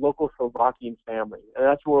a local Slovakian family. And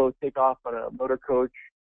that's where we'll take off on a motor coach,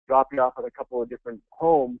 drop you off at a couple of different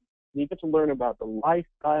homes, and you get to learn about the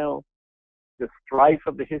lifestyle, the strife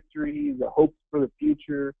of the history, the hopes for the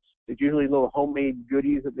future. There's usually little homemade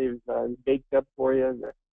goodies that they've baked up for you,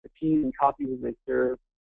 the teas and coffees that they serve.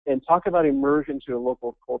 And talk about immersion to a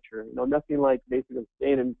local culture. Nothing like basically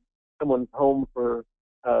staying in someone's home for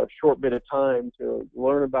a short bit of time to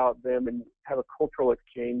learn about them and have a cultural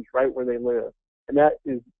exchange right where they live. And that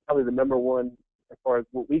is probably the number one, as far as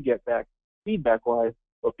what we get back, feedback-wise,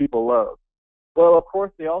 what people love. Well, of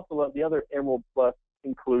course, they also love the other Emerald Plus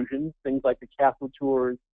inclusions, things like the castle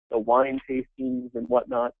tours, the wine tastings, and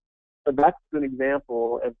whatnot. But that's an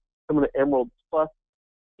example of some of the Emerald Plus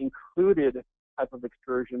included type of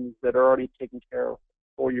excursions that are already taken care of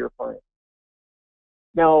for your clients.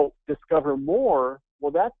 Now, discover more,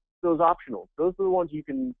 well, that's those optional. Those are the ones you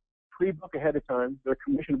can pre-book ahead of time. They're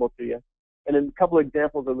commissionable to you. And then a couple of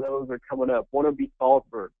examples of those are coming up. One would be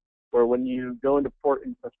Salzburg, where when you go into Port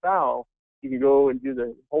and Passau, you can go and do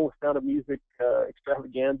the whole Sound of Music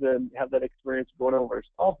extravaganza and have that experience going over to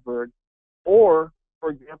Salzburg. Or, for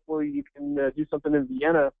example, you can do something in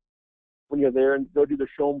Vienna when you're there and go do the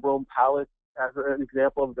Schönbrunn Palace as an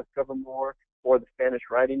example of Discover More, or the Spanish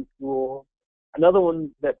Writing School. Another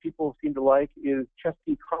one that people seem to like is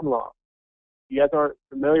Český Krumlov. you guys aren't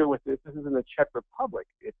familiar with this, this is in the Czech Republic.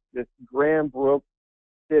 It's this grand Baroque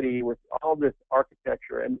city with all this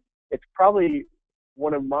architecture, and it's probably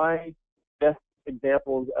one of my best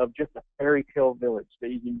examples of just a fairy tale village that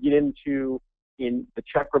you can get into in the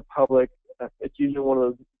Czech Republic. It's usually one of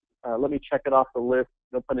those, let me check it off the list,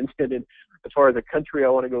 no pun intended, as far as a country I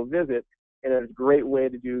want to go visit. And it's a great way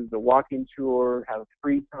to do the walking tour, have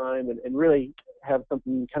free time, and really have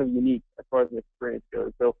something kind of unique as far as an experience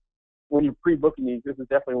goes. So when you're pre-booking these, this is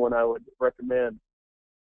definitely one I would recommend.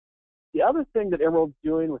 The other thing that Emerald's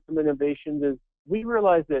doing with some innovations is we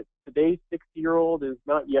realize that today's 60-year-old is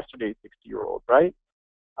not yesterday's 60-year-old, right?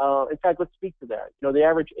 In fact, let's speak to that. You know, the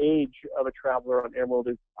average age of a traveler on Emerald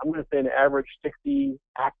is, I'm going to say, an average 60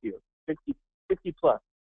 active, 60 plus.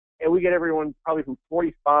 And we get everyone probably from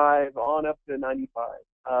 45 on up to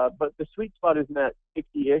 95. But the sweet spot is in that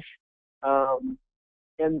 60-ish.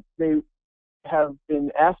 And they have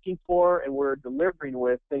been asking for, and we're delivering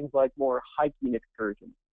with, things like more hiking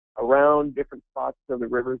excursions around different spots of the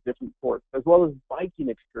rivers, different ports, as well as biking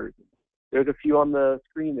excursions. There's a few on the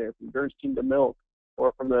screen there, from Bernstein to Milk,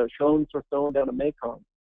 or from the Schoen-sur-Saône down to Mekong.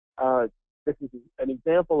 This is an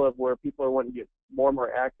example of where people are wanting to get more and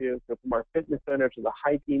more active. So from our fitness center to the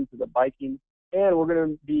hiking to the biking, and we're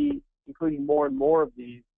going to be including more and more of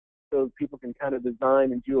these so people can kind of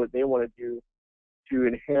design and do what they want to do to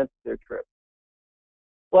enhance their trip.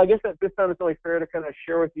 Well, I guess at this time it's only fair to kind of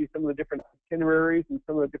share with you some of the different itineraries and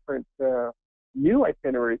some of the different new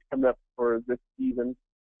itineraries coming up for this season.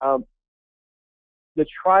 The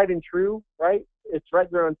tried and true, right? It's right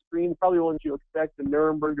there on screen. Probably ones you expect: the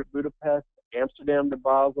Nuremberg to Budapest, Amsterdam to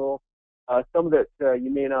Basel. Some that you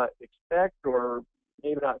may not expect or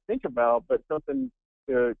maybe not think about, but something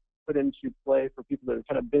to put into play for people that have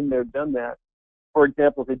kind of been there, done that. For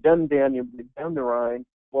example, if they've done Danube, they've done the Rhine,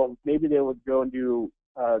 well, maybe they would go and do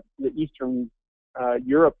the Eastern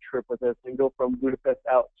Europe trip with us and go from Budapest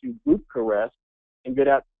out to Bucharest and get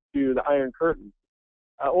out to the Iron Curtain.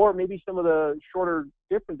 Or maybe some of the shorter,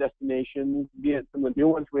 different destinations, be it some of the new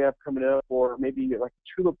ones we have coming up, or maybe like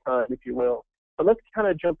a tulip time, if you will. But let's kind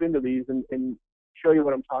of jump into these and show you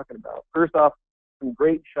what I'm talking about. First off, some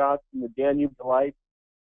great shots from the Danube Delight.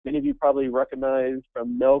 Many of you probably recognize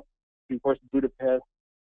from Milk, of course, Budapest.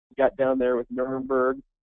 We got down there with Nuremberg.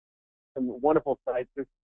 Some wonderful sights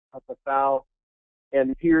up the south.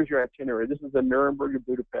 And here's your itinerary. This is the Nuremberg to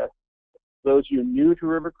Budapest. Those of you new to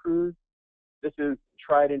river cruise, this is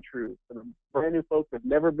tried and true. For the brand new folks that have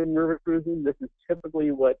never been river cruising, this is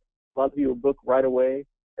typically what a lot of you will book right away.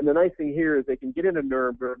 And the nice thing here is they can get into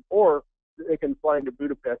Nuremberg, or they can fly into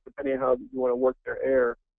Budapest, depending on how you want to work their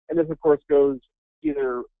air. And this, of course, goes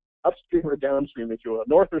either upstream or downstream, if you will,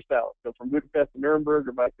 north or south. So from Budapest to Nuremberg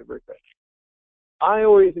or vice versa. I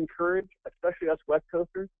always encourage, especially us West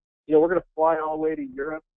Coasters, you know, we're going to fly all the way to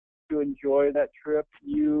Europe to enjoy that trip.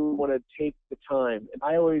 You want to take the time. And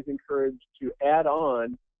I always encourage to add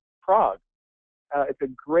on Prague. It's a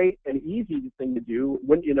great and easy thing to do.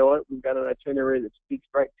 Wouldn't you know it? We've got an itinerary that speaks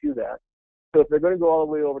right to that. So if they're going to go all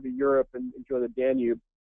the way over to Europe and enjoy the Danube,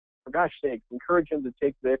 for gosh sakes, encourage them to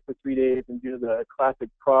take the extra 3 days and do the classic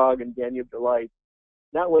Prague and Danube Delight.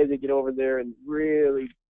 That way they get over there and really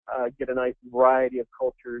get a nice variety of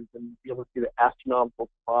cultures and be able to see the astronomical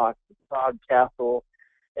spots, the Prague Castle,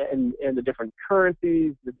 and the different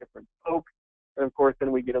currencies, the different folks. And of course,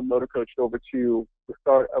 then we get them motor coached over to the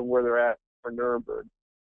start of where they're at for Nuremberg.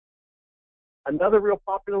 Another real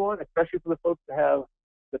popular one, especially for the folks that have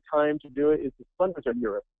the time to do it, is the Splendors of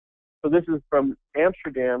Europe. So this is from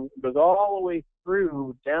Amsterdam, it goes all the way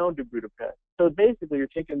through down to Budapest. So basically you're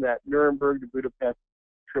taking that Nuremberg to Budapest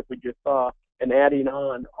trip we just saw and adding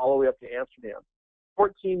on all the way up to Amsterdam.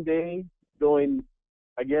 14 days going,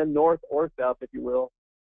 again, north or south, if you will.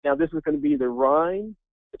 Now this is going to be the Rhine,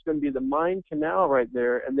 it's going to be the Main Canal right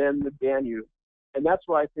there, and then the Danube. And that's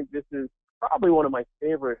why I think this is probably one of my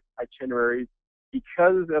favorite itineraries,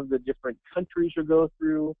 because of the different countries you go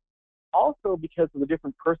through, also because of the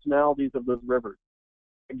different personalities of those rivers.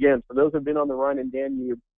 Again, for those who have been on the Rhine and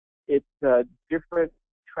Danube, it's different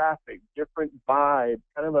traffic, different vibe,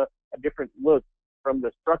 kind of a different look, from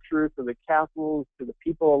the structures to the castles to the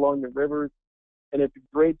people along the rivers. And it's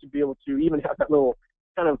great to be able to even have that little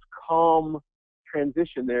kind of calm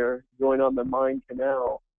transition there going on the Main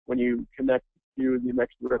Canal when you connect to the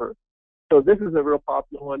next river. So this is a real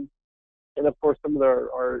popular one. And of course, some of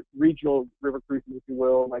our regional river cruises, if you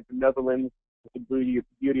will, like the Netherlands, the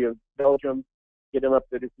beauty of Belgium, get them up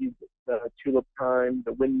there to see the tulip time,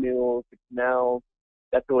 the windmills, the canals.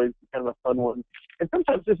 That's always kind of a fun one. And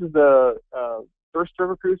sometimes this is the first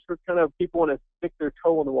river cruise for kind of people want to stick their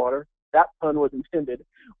toe in the water. That pun was intended.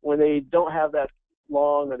 when they don't have that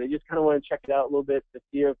long, or they just kind of want to check it out a little bit to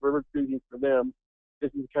see if river cruising is for them,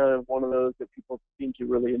 this is kind of one of those that people seem to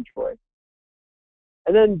really enjoy.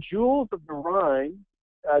 And then Jewels of the Rhine,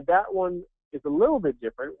 that one is a little bit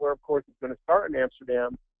different, where of course it's going to start in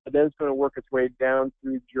Amsterdam, but then it's going to work its way down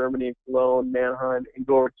through Germany, Cologne, Mannheim, and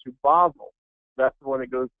go over to Basel. That's the one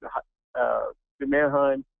that goes to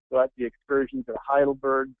Mannheim, go out the excursions to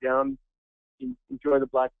Heidelberg, down, enjoy the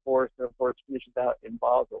Black Forest, and of course finishes out in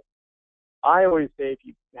Basel. I always say if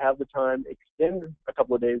you have the time, extend a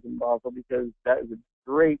couple of days in Basel, because that is a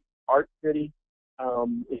great art city.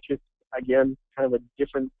 It's just, again, kind of a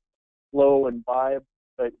different flow and vibe,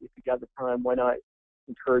 but if you got the time, why not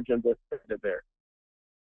encourage them to visit there.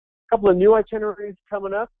 A couple of new itineraries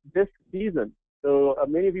coming up this season. So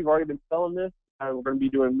many of you have already been selling this. We're going to be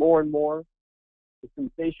doing more and more. The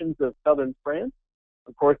Sensations of Southern France.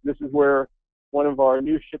 Of course, this is where one of our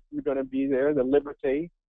new ships is going to be there, the Liberté.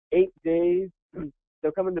 8 days.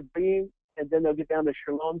 They'll come into Bream, and then they'll get down to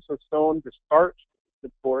Chalon-sur-Saône to start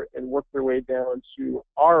the port and work their way down to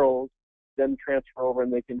Arles, then transfer over,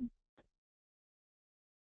 and they can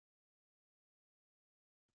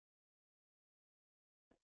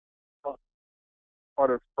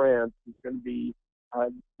part of France is going to be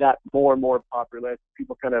that more and more popular.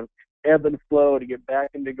 People kind of ebb and flow to get back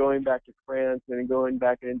into going back to France and then going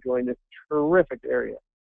back and enjoying this terrific area.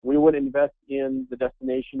 We wouldn't invest in the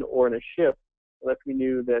destination or in a ship unless we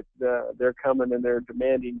knew that they're coming and they're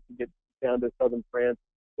demanding to get down to southern France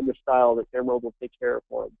in the style that Emerald will take care of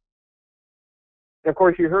for them. And of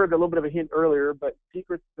course, you heard a little bit of a hint earlier, but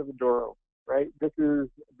Secrets of the Douro, right? This is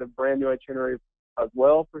the brand new itinerary as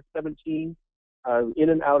well for 17, in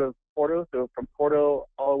and out of Porto. So from Porto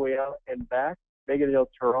all the way out and back. Vega del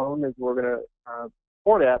Turón is where we're going to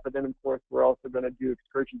port at, but then of course we're also going to do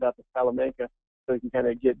excursions out to Salamanca, so you can kind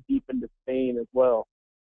of get deep into Spain as well.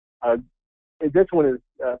 This one is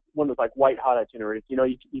one of those like white hot itineraries. You know,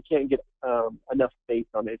 you can't get enough space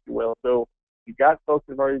on it, if you will. So you've got folks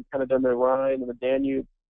who've already kind of done the Rhine and the Danube.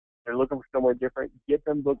 They're looking for somewhere different. Get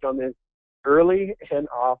them booked on this early and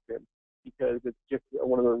often, because it's just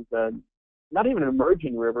one of those, not even an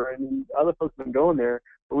emerging river. I mean, other folks have been going there,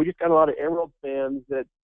 but we just got a lot of Emerald fans that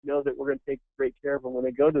know that we're going to take great care of them when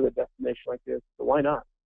they go to the destination like this. So why not?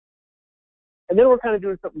 And then we're kind of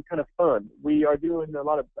doing something kind of fun. We are doing a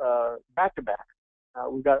lot of back-to-back.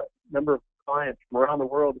 We've got a number of clients from around the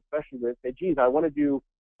world, especially, that say, geez, I want to do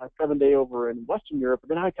a 7-day over in Western Europe, but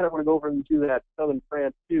then I kind of want to go over and do that southern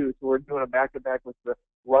France too. So we're doing a back-to-back with the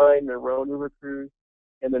Rhine and Rhone River cruise.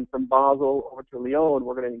 And then from Basel over to Lyon,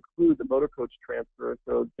 we're going to include the motor coach transfer.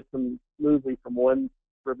 So get them smoothly from one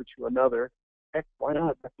river to another. Heck, why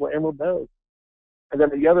not? That's what Emerald does. And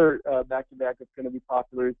then the other back-to-back that's going to be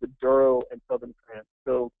popular is the Douro and Southern France.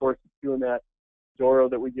 So, of course, doing that Douro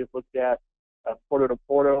that we just looked at, Porto to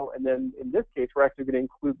Porto. And then in this case, we're actually going to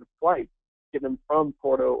include the flight, getting them from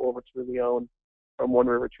Porto over to Lyon, from one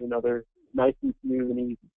river to another, nice and smooth and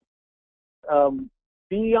easy.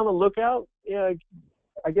 Be on the lookout. Yeah,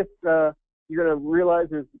 I guess you're going to realize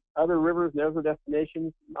there's other rivers and other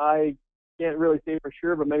destinations. I can't really say for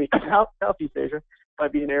sure, but maybe Southeast Asia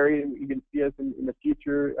might be an area you can see us in the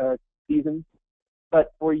future seasons.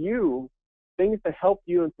 But for you, things to help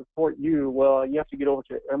you and support you, well, you have to get over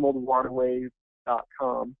to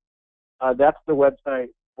emeraldwaterways.com. That's the website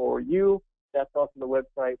for you. That's also the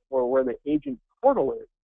website for where the agent portal is.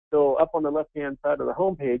 So up on the left-hand side of the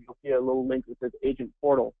homepage, you'll see a little link that says Agent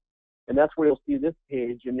Portal. And that's where you'll see this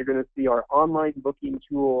page, and you're going to see our online booking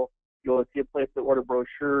tool. You'll see a place to order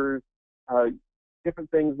brochures,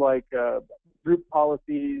 different things like group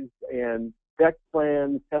policies and deck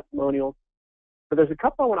plans, testimonials. But there's a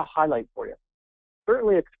couple I want to highlight for you.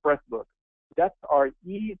 Certainly ExpressBook. That's our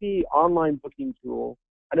easy online booking tool.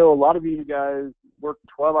 I know a lot of you guys work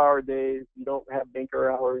 12-hour days. You don't have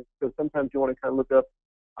banker hours, so sometimes you want to kind of look up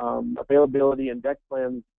availability and deck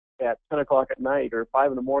plans at 10 o'clock at night or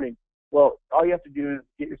 5 in the morning. Well, all you have to do is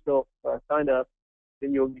get yourself signed up.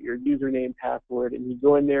 Then you'll get your username, password, and you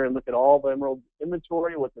go in there and look at all the Emerald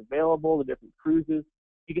inventory, what's available, the different cruises.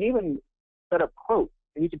 You can even set up quotes,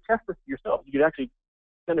 and you can test this yourself. You could actually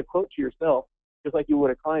send a quote to yourself, just like you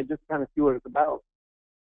would a client, just to kind of see what it's about,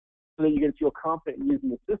 so that you can feel confident in using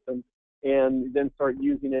the system and then start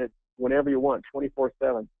using it whenever you want,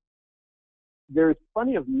 24/7. There's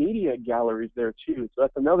plenty of media galleries there too, so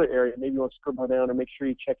that's another area. Maybe you want to scroll down and make sure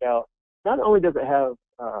you check out. Not only does it have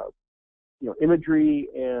imagery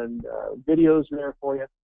and videos there for you,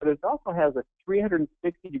 but it also has a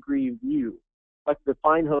 360-degree view, like the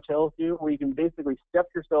fine hotels do, where you can basically step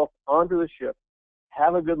yourself onto the ship,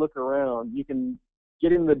 have a good look around. You can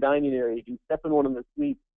get in the dining area. You can step in one of the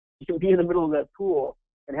suites You can be in the middle of that pool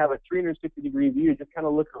and have a 360-degree view, just kind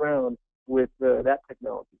of look around with that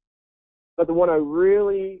technology. But the one I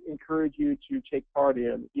really encourage you to take part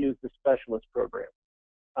in is the specialist program.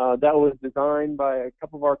 That was designed by a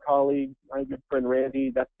couple of our colleagues, my good friend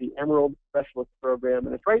Randy. That's the Emerald Specialist Program,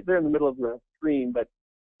 and it's right there in the middle of the screen, but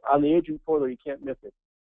on the agent portal, you can't miss it.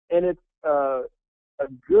 And it's a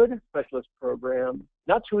good specialist program,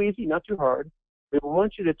 not too easy, not too hard. We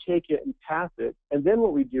want you to take it and pass it, and then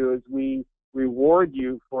what we do is we reward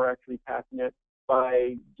you for actually passing it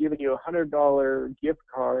by giving you a $100 gift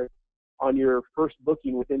card on your first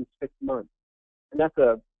booking within 6 months. And that's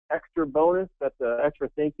a extra bonus. That's an extra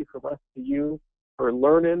thank you from us to you for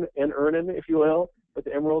learning and earning, if you will, with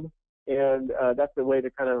Emerald. And that's a way to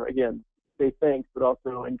kind of, again, say thanks, but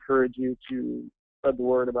also encourage you to spread the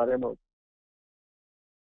word about Emerald.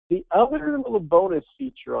 The other little bonus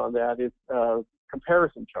feature on that is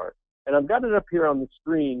comparison chart. And I've got it up here on the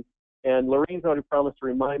screen, and Lorraine's already promised to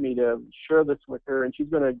remind me to share this with her, and she's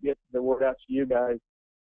going to get the word out to you guys.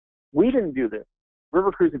 We didn't do this.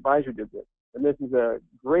 River Cruise Advisor did this. And this is a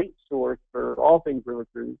great source for all things river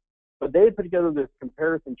cruise. But they put together this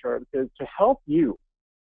comparison chart because to help you,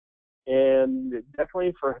 and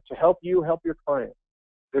definitely to help you help your clients.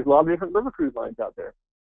 There's a lot of different river cruise lines out there.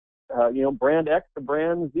 You know, brand X to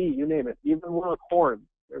brand Z, you name it. Even one with horns.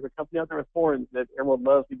 There's a company out there with horns that Emerald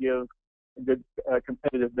loves to give a good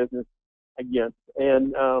competitive business against.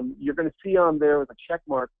 And you're going to see on there with a check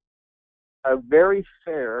mark a very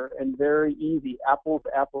fair and very easy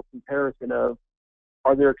apples-to-apples comparison of,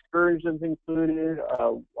 are there excursions included?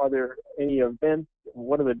 Are there any events?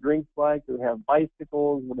 What are the drinks like? Do they have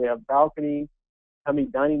bicycles? Do they have balconies? How many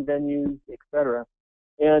dining venues, etc.?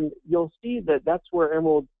 And you'll see that that's where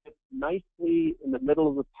Emerald fits nicely in the middle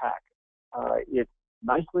of the pack. It's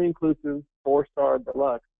nicely inclusive, 4-star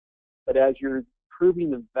deluxe, but as you're proving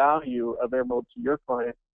the value of Emerald to your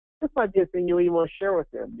client, this might be a thing you even want to share with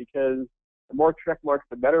them, because the more check marks,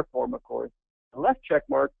 the better for them, of course. The less check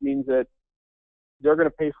marks means that they're going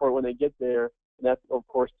to pay for it when they get there, and that, of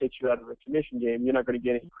course, takes you out of the commission game. You're not going to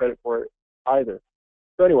get any credit for it either.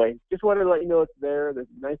 So anyway, just wanted to let you know it's there. There's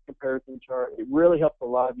a nice comparison chart. It really helps a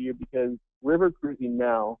lot of you, because river cruising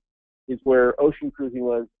now is where ocean cruising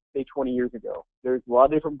was, say, 20 years ago. There's a lot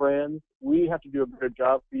of different brands. We have to do a better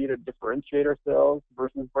job for you to differentiate ourselves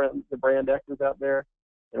versus the brand X's out there.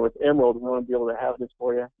 And with Emerald, we want to be able to have this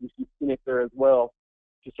for you. You see Phoenix there as well,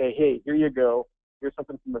 to say, hey, here you go. Here's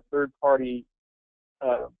something from a third party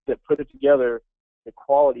that put it together, the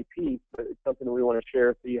quality piece, but it's something that we want to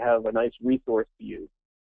share so you have a nice resource to use.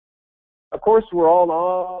 Of course, we're all in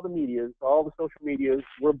all the medias, all the social medias.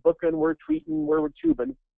 We're booking, we're tweeting, we're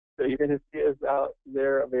tubing. So you're going to see us out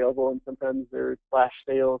there available, and sometimes there's flash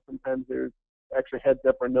sales, sometimes there's extra heads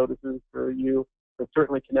up or notices for you. So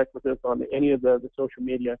certainly connect with us on any of the social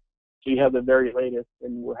media so you have the very latest,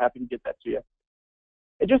 and we're happy to get that to you.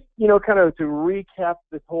 And just, you know, kind of to recap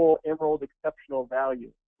this whole Emerald exceptional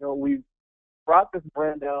value. You know, we've brought this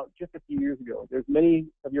brand out just a few years ago. There's many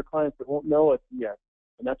of your clients that won't know us yet,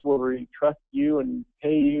 and that's where we trust you and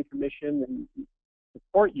pay you commission and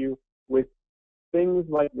support you with things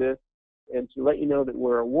like this, and to let you know that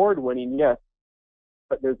we're award-winning, yes,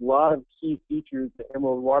 but there's a lot of key features that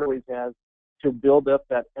Emerald Waterways has to build up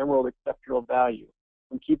that Emerald exceptional value.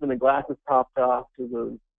 From keeping the glasses topped off, to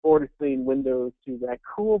the floor-to-ceiling windows, to that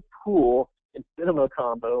cool pool and cinema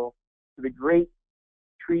combo, to the great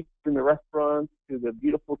treats in the restaurants, to the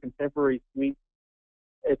beautiful contemporary suites.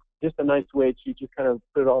 It's just a nice way to just kind of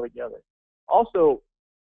put it all together. Also,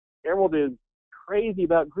 Emerald is crazy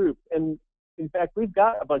about groups, and in fact, we've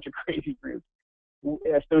got a bunch of crazy groups.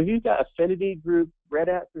 So you've got affinity groups, Red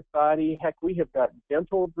Hat Society, heck, we have got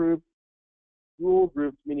dental groups, school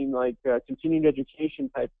groups, meaning like continuing education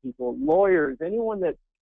type people, lawyers, anyone that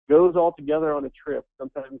goes all together on a trip.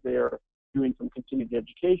 Sometimes they are doing some continuing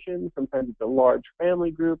education, sometimes it's a large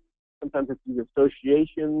family group, sometimes it's these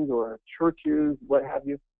associations or churches, what have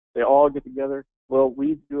you. They all get together. Well,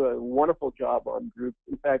 we do a wonderful job on groups.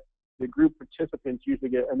 In fact, the group participants usually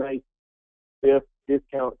get a nice fifth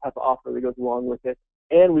discount type of offer that goes along with it.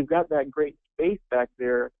 And we've got that great space back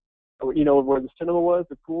there, you know, where the cinema was,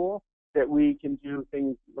 the pool, that we can do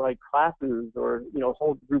things like classes or, you know,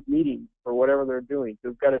 hold group meetings or whatever they're doing. So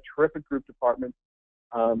we've got a terrific group department.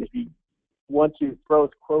 If you want to throw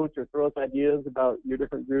us quotes or throw us ideas about your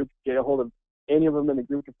different groups, get a hold of any of them in the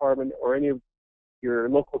group department or any of your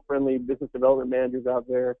local friendly business development managers out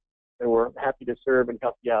there, and we're happy to serve and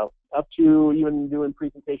help you out, up to even doing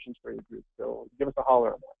presentations for your group. So give us a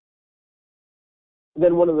holler on that. And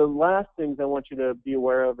then one of the last things I want you to be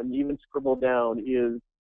aware of and even scribble down is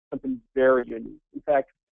something very unique. In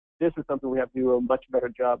fact, this is something we have to do a much better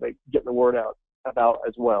job at getting the word out about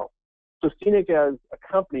as well. So Scenic as a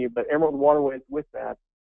company, but Emerald Waterways with that,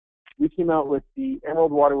 we came out with the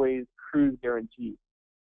Emerald Waterways Cruise Guarantee.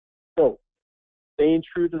 So staying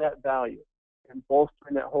true to that value and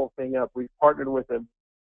bolstering that whole thing up, we've partnered with a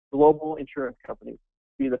global insurance company to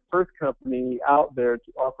be the first company out there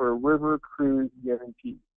to offer a river cruise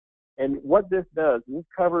guarantee. And what this does, this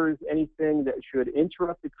covers anything that should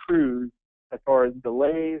interrupt the cruise as far as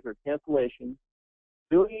delays or cancellations.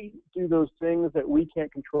 Really do those things that we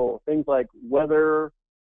can't control, things like weather,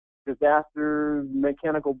 disasters,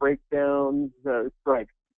 mechanical breakdowns,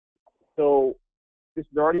 strikes. So this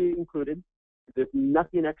is already included. There's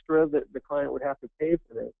nothing extra that the client would have to pay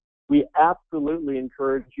for this. We absolutely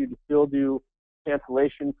encourage you to still do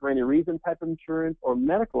cancellation for any reason type of insurance or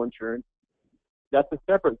medical insurance. That's a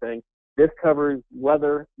separate thing. This covers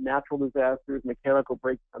weather, natural disasters, mechanical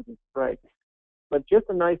breakdowns, and strikes. But just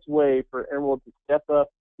a nice way for Emerald to step up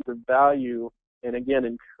the value and, again,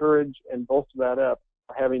 encourage and bolster that up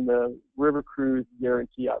by having the river cruise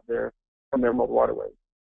guarantee out there from Emerald Waterways.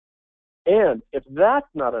 And if that's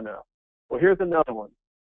not enough, well, here's another one.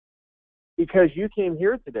 Because you came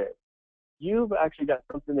here today, you've actually got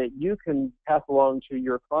something that you can pass along to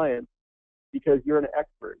your clients because you're an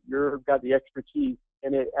expert. You've got the expertise,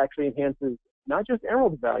 and it actually enhances not just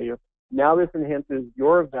Emerald's value. Now this enhances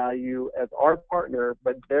your value as our partner,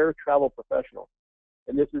 but their travel professional.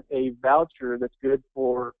 And this is a voucher that's good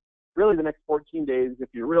for really the next 14 days if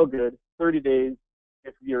you're real good, 30 days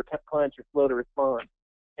if your clients are slow to respond.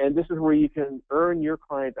 And this is where you can earn your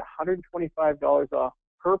client $125 off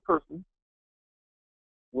per person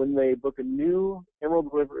when they book a new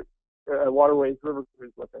Emerald Waterways river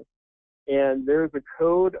cruise with us. And there's a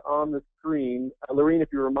code on the screen. Lorene, if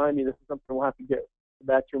you remind me, this is something we'll have to get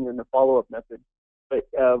back to them in the follow-up message. But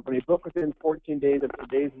when you book within 14 days of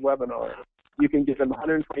today's webinar, you can give them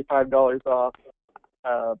 $125 off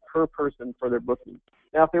per person for their booking.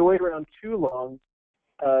 Now, if they wait around too long,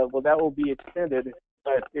 well, that will be extended,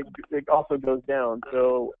 but it also goes down.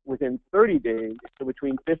 So within 30 days, so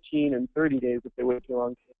between 15 and 30 days, if they wait too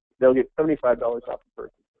long, they'll get $75 off the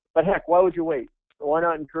person. But heck, why would you wait? So why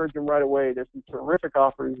not encourage them right away? There's some terrific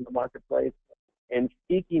offers in the marketplace. And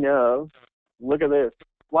speaking of, look at this,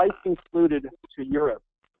 flights included to Europe.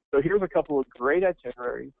 So here's a couple of great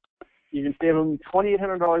itineraries. You can save them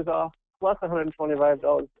 $2,800 off plus $125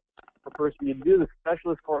 per person. You do the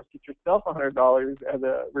specialist course, get yourself $100 as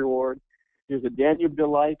a reward. There's a Danube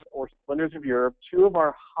Delight or Splendors of Europe, two of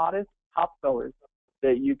our hottest top sellers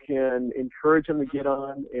that you can encourage them to get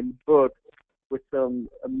on and book with some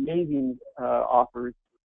amazing offers,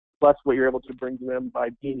 plus what you're able to bring to them by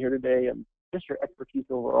being here today and just your expertise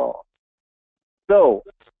overall. So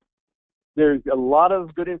there's a lot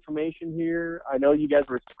of good information here. I know you guys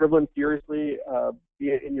were scribbling furiously, be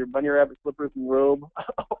it in your bunny rabbit slippers and robe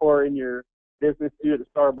or in your business suit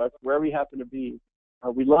at Starbucks, wherever you happen to be.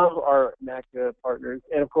 We love our NACTA partners.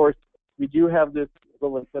 And, of course, we do have this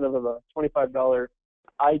little incentive of a $25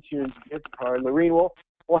 iTunes gift card. Lorene,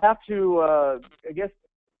 we'll have to, I guess,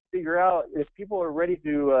 figure out if people are ready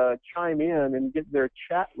to chime in and get their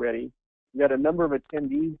chat ready. We've got a number of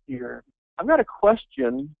attendees here. I've got a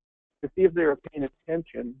question to see if they're paying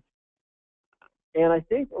attention. And I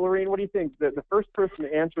think, Lorene, what do you think? The first person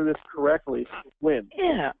to answer this correctly wins.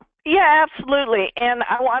 Yeah, absolutely. And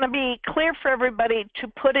I want to be clear for everybody to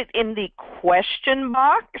put it in the question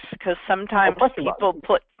box, because sometimes people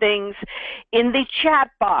put things in the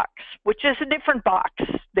chat box, which is a different box.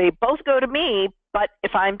 They both go to me, but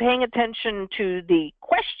if I'm paying attention to the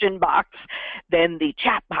question box, then the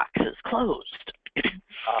chat box is closed.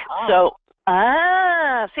 So,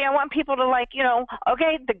 see, I want people to, like, you know,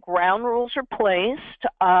 okay, the ground rules are placed.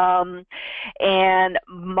 And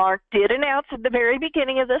Mark did announce at the very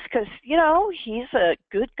beginning of this, because, you know, he's a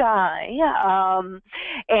good guy,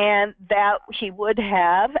 and that he would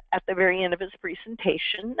have, at the very end of his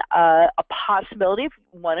presentation, a possibility of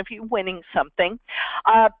one of you winning something.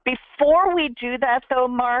 Before we do that, though,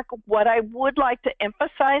 Mark, what I would like to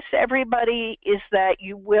emphasize to everybody is that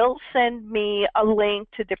you will send me a link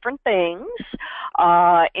to different things,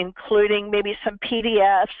 including maybe some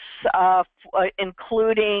PDFs,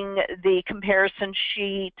 including the comparison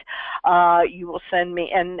sheet. You will send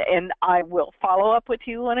me, and I will follow up with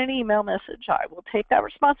you on an email message. I will take that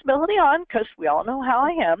responsibility on, because we all know how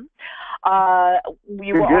I am.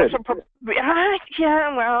 You will also,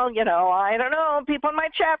 yeah, well, you know, I don't know. People in my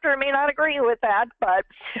chapter may not agree with that, but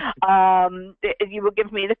you will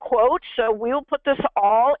give me the quote. So we'll put this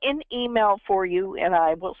all in email for you, and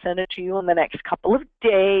I will send it to you in the next couple of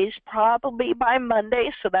days, probably by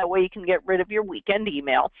Monday, so that way you can get rid of your weekend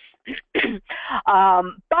email.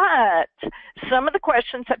 But some of the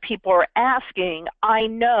questions that people are asking, I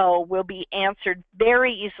know will be answered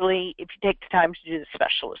very easily if you take the time to do the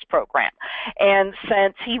specialist program. And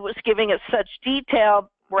since he was giving us such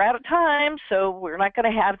detail, we're out of time, so we're not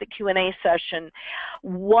going to have the Q&A session.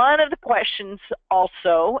 One of the questions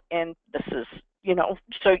also, and this is, you know,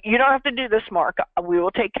 so you don't have to do this, Mark. We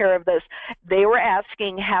will take care of this. They were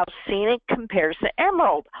asking how Scenic compares to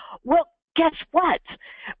Emerald. Well, guess what?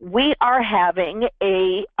 We are having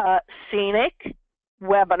a Scenic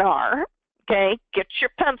webinar. Okay, get your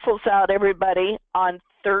pencils out, everybody, on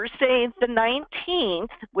Thursday the 19th,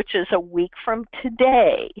 which is a week from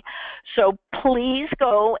today. So please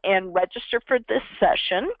go and register for this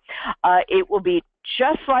session. It will be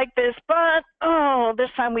just like this, but this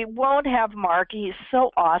time we won't have Mark. He's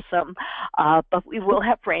so awesome. But we will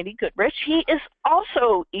have Randy Goodrich. He is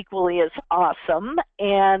also equally as awesome.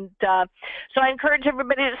 And so I encourage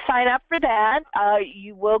everybody to sign up for that.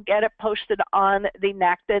 You will get it posted on the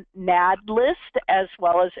NACTA NAD list as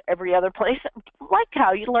well as every other place, like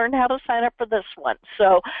how you learned how to sign up for this one.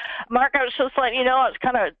 So, Mark, I was just letting you know I was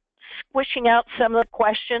kind of squishing out some of the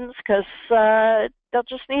questions because they'll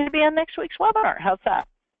just need to be on next week's webinar. How's that?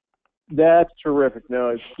 That's terrific.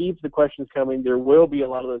 No, keep the questions coming. There will be a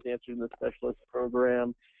lot of those answered in the specialist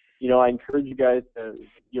program. You know, I encourage you guys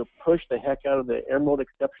to push the heck out of the Emerald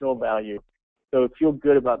exceptional value. So feel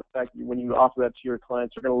good about the fact that when you offer that to your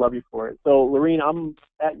clients, they're going to love you for it. So, Lorene, I'm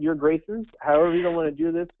at your graces. However you don't want to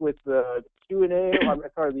do this with the Q&A, I'm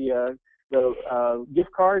sorry, the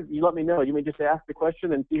gift card, you let me know. You may just ask the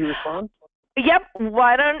question and see who responds. Yep.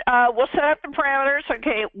 Why don't we'll set up the parameters.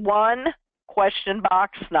 Okay, 1, question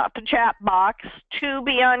box, not the chat box. 2,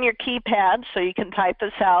 be on your keypad so you can type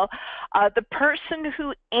this out. The person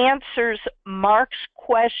who answers Mark's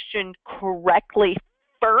question correctly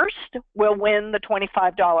first will win the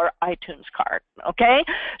 $25 iTunes card. Okay,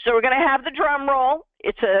 so we're going to have the drum roll.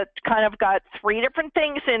 It's a kind of got 3 different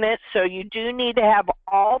things in it, so you do need to have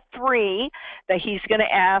all 3 that he's going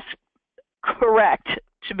to ask correct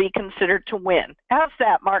to be considered to win. How's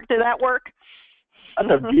that, Mark? Did that work?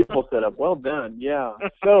 That's a beautiful setup. Well done. Yeah.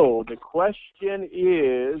 So the question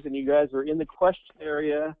is, and you guys are in the question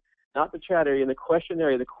area, not the chat area, in the question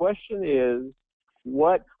area. The question is,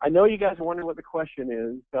 what? I know you guys are wondering what the question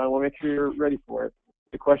is, so I want to make sure you're ready for it.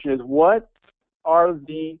 The question is, what are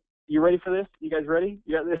the? You ready for this? You guys ready?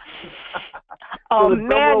 You got this? Oh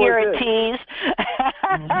man, you're a tease.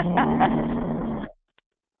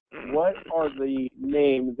 What are the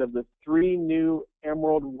names of the 3 new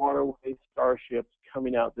Emerald Waterways starships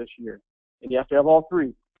coming out this year? And you have to have all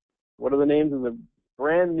 3. What are the names of the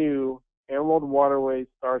brand new Emerald Waterways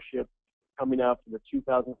starships coming out for the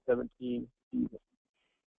 2017 season?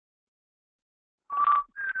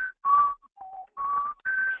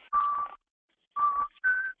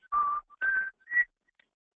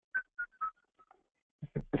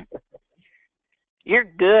 You're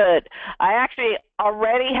good. I actually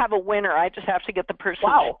already have a winner. I just have to get the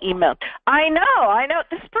person's email. I know.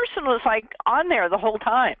 This person was like on there the whole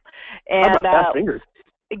time. And fingers.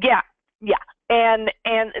 Yeah. And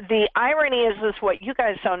the irony is what you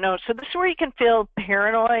guys don't know. So this is where you can feel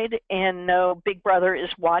paranoid and know Big Brother is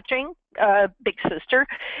watching, Big Sister.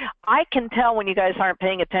 I can tell when you guys aren't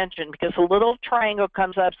paying attention because a little triangle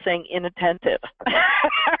comes up saying inattentive.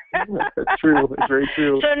 That's true. It's very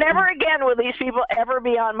true. So never again will these people ever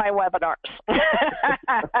be on my webinars.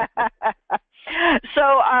 So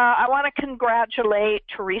I want to congratulate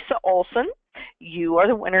Teresa Olson. You are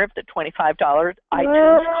the winner of the $25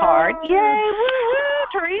 iTunes card. Yay,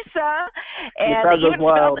 woo-hoo, Teresa. And even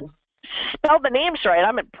spelled the names right.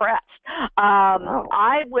 I'm impressed. Wow.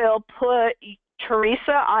 I will put,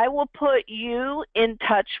 Teresa, I will put you in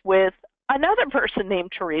touch with another person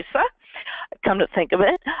named Teresa, come to think of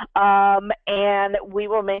it, and we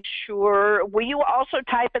will make sure, will you also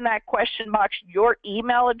type in that question box your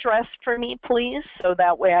email address for me, please, so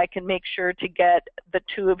that way I can make sure to get the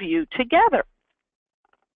 2 of you together.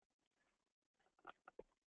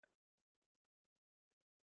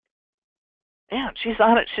 Yeah, she's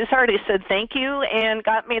on it. She's already said thank you and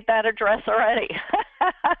got me that address already.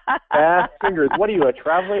 Fast fingers. What are you, a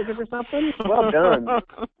travel agent or something? Well done.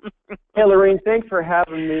 Hey, Lorene, thanks for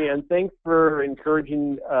having me, and thanks for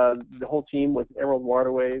encouraging the whole team with Emerald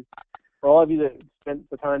Waterways. for all of you that spent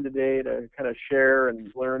the time today to kind of share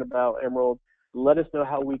and learn about Emerald, let us know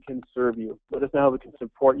how we can serve you. Let us know how we can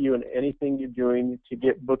support you in anything you're doing to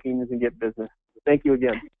get bookings and get business. Thank you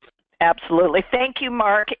again. Absolutely. Thank you,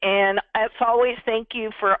 Mark. And as always, thank you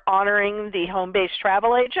for honoring the home-based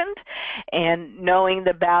travel agent and knowing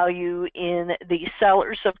the value in the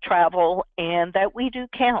sellers of travel, and that we do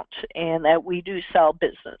count and that we do sell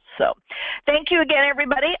business. So thank you again,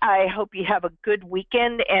 everybody. I hope you have a good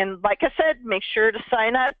weekend. And like I said, make sure to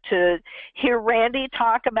sign up to hear Randy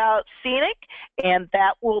talk about Scenic, and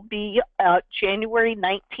that will be January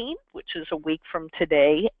 19th, which is a week from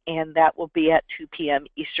today, and that will be at 2 p.m.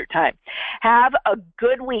 Eastern Time. Have a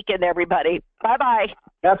good weekend, everybody. Bye-bye.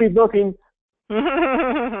 Happy booking.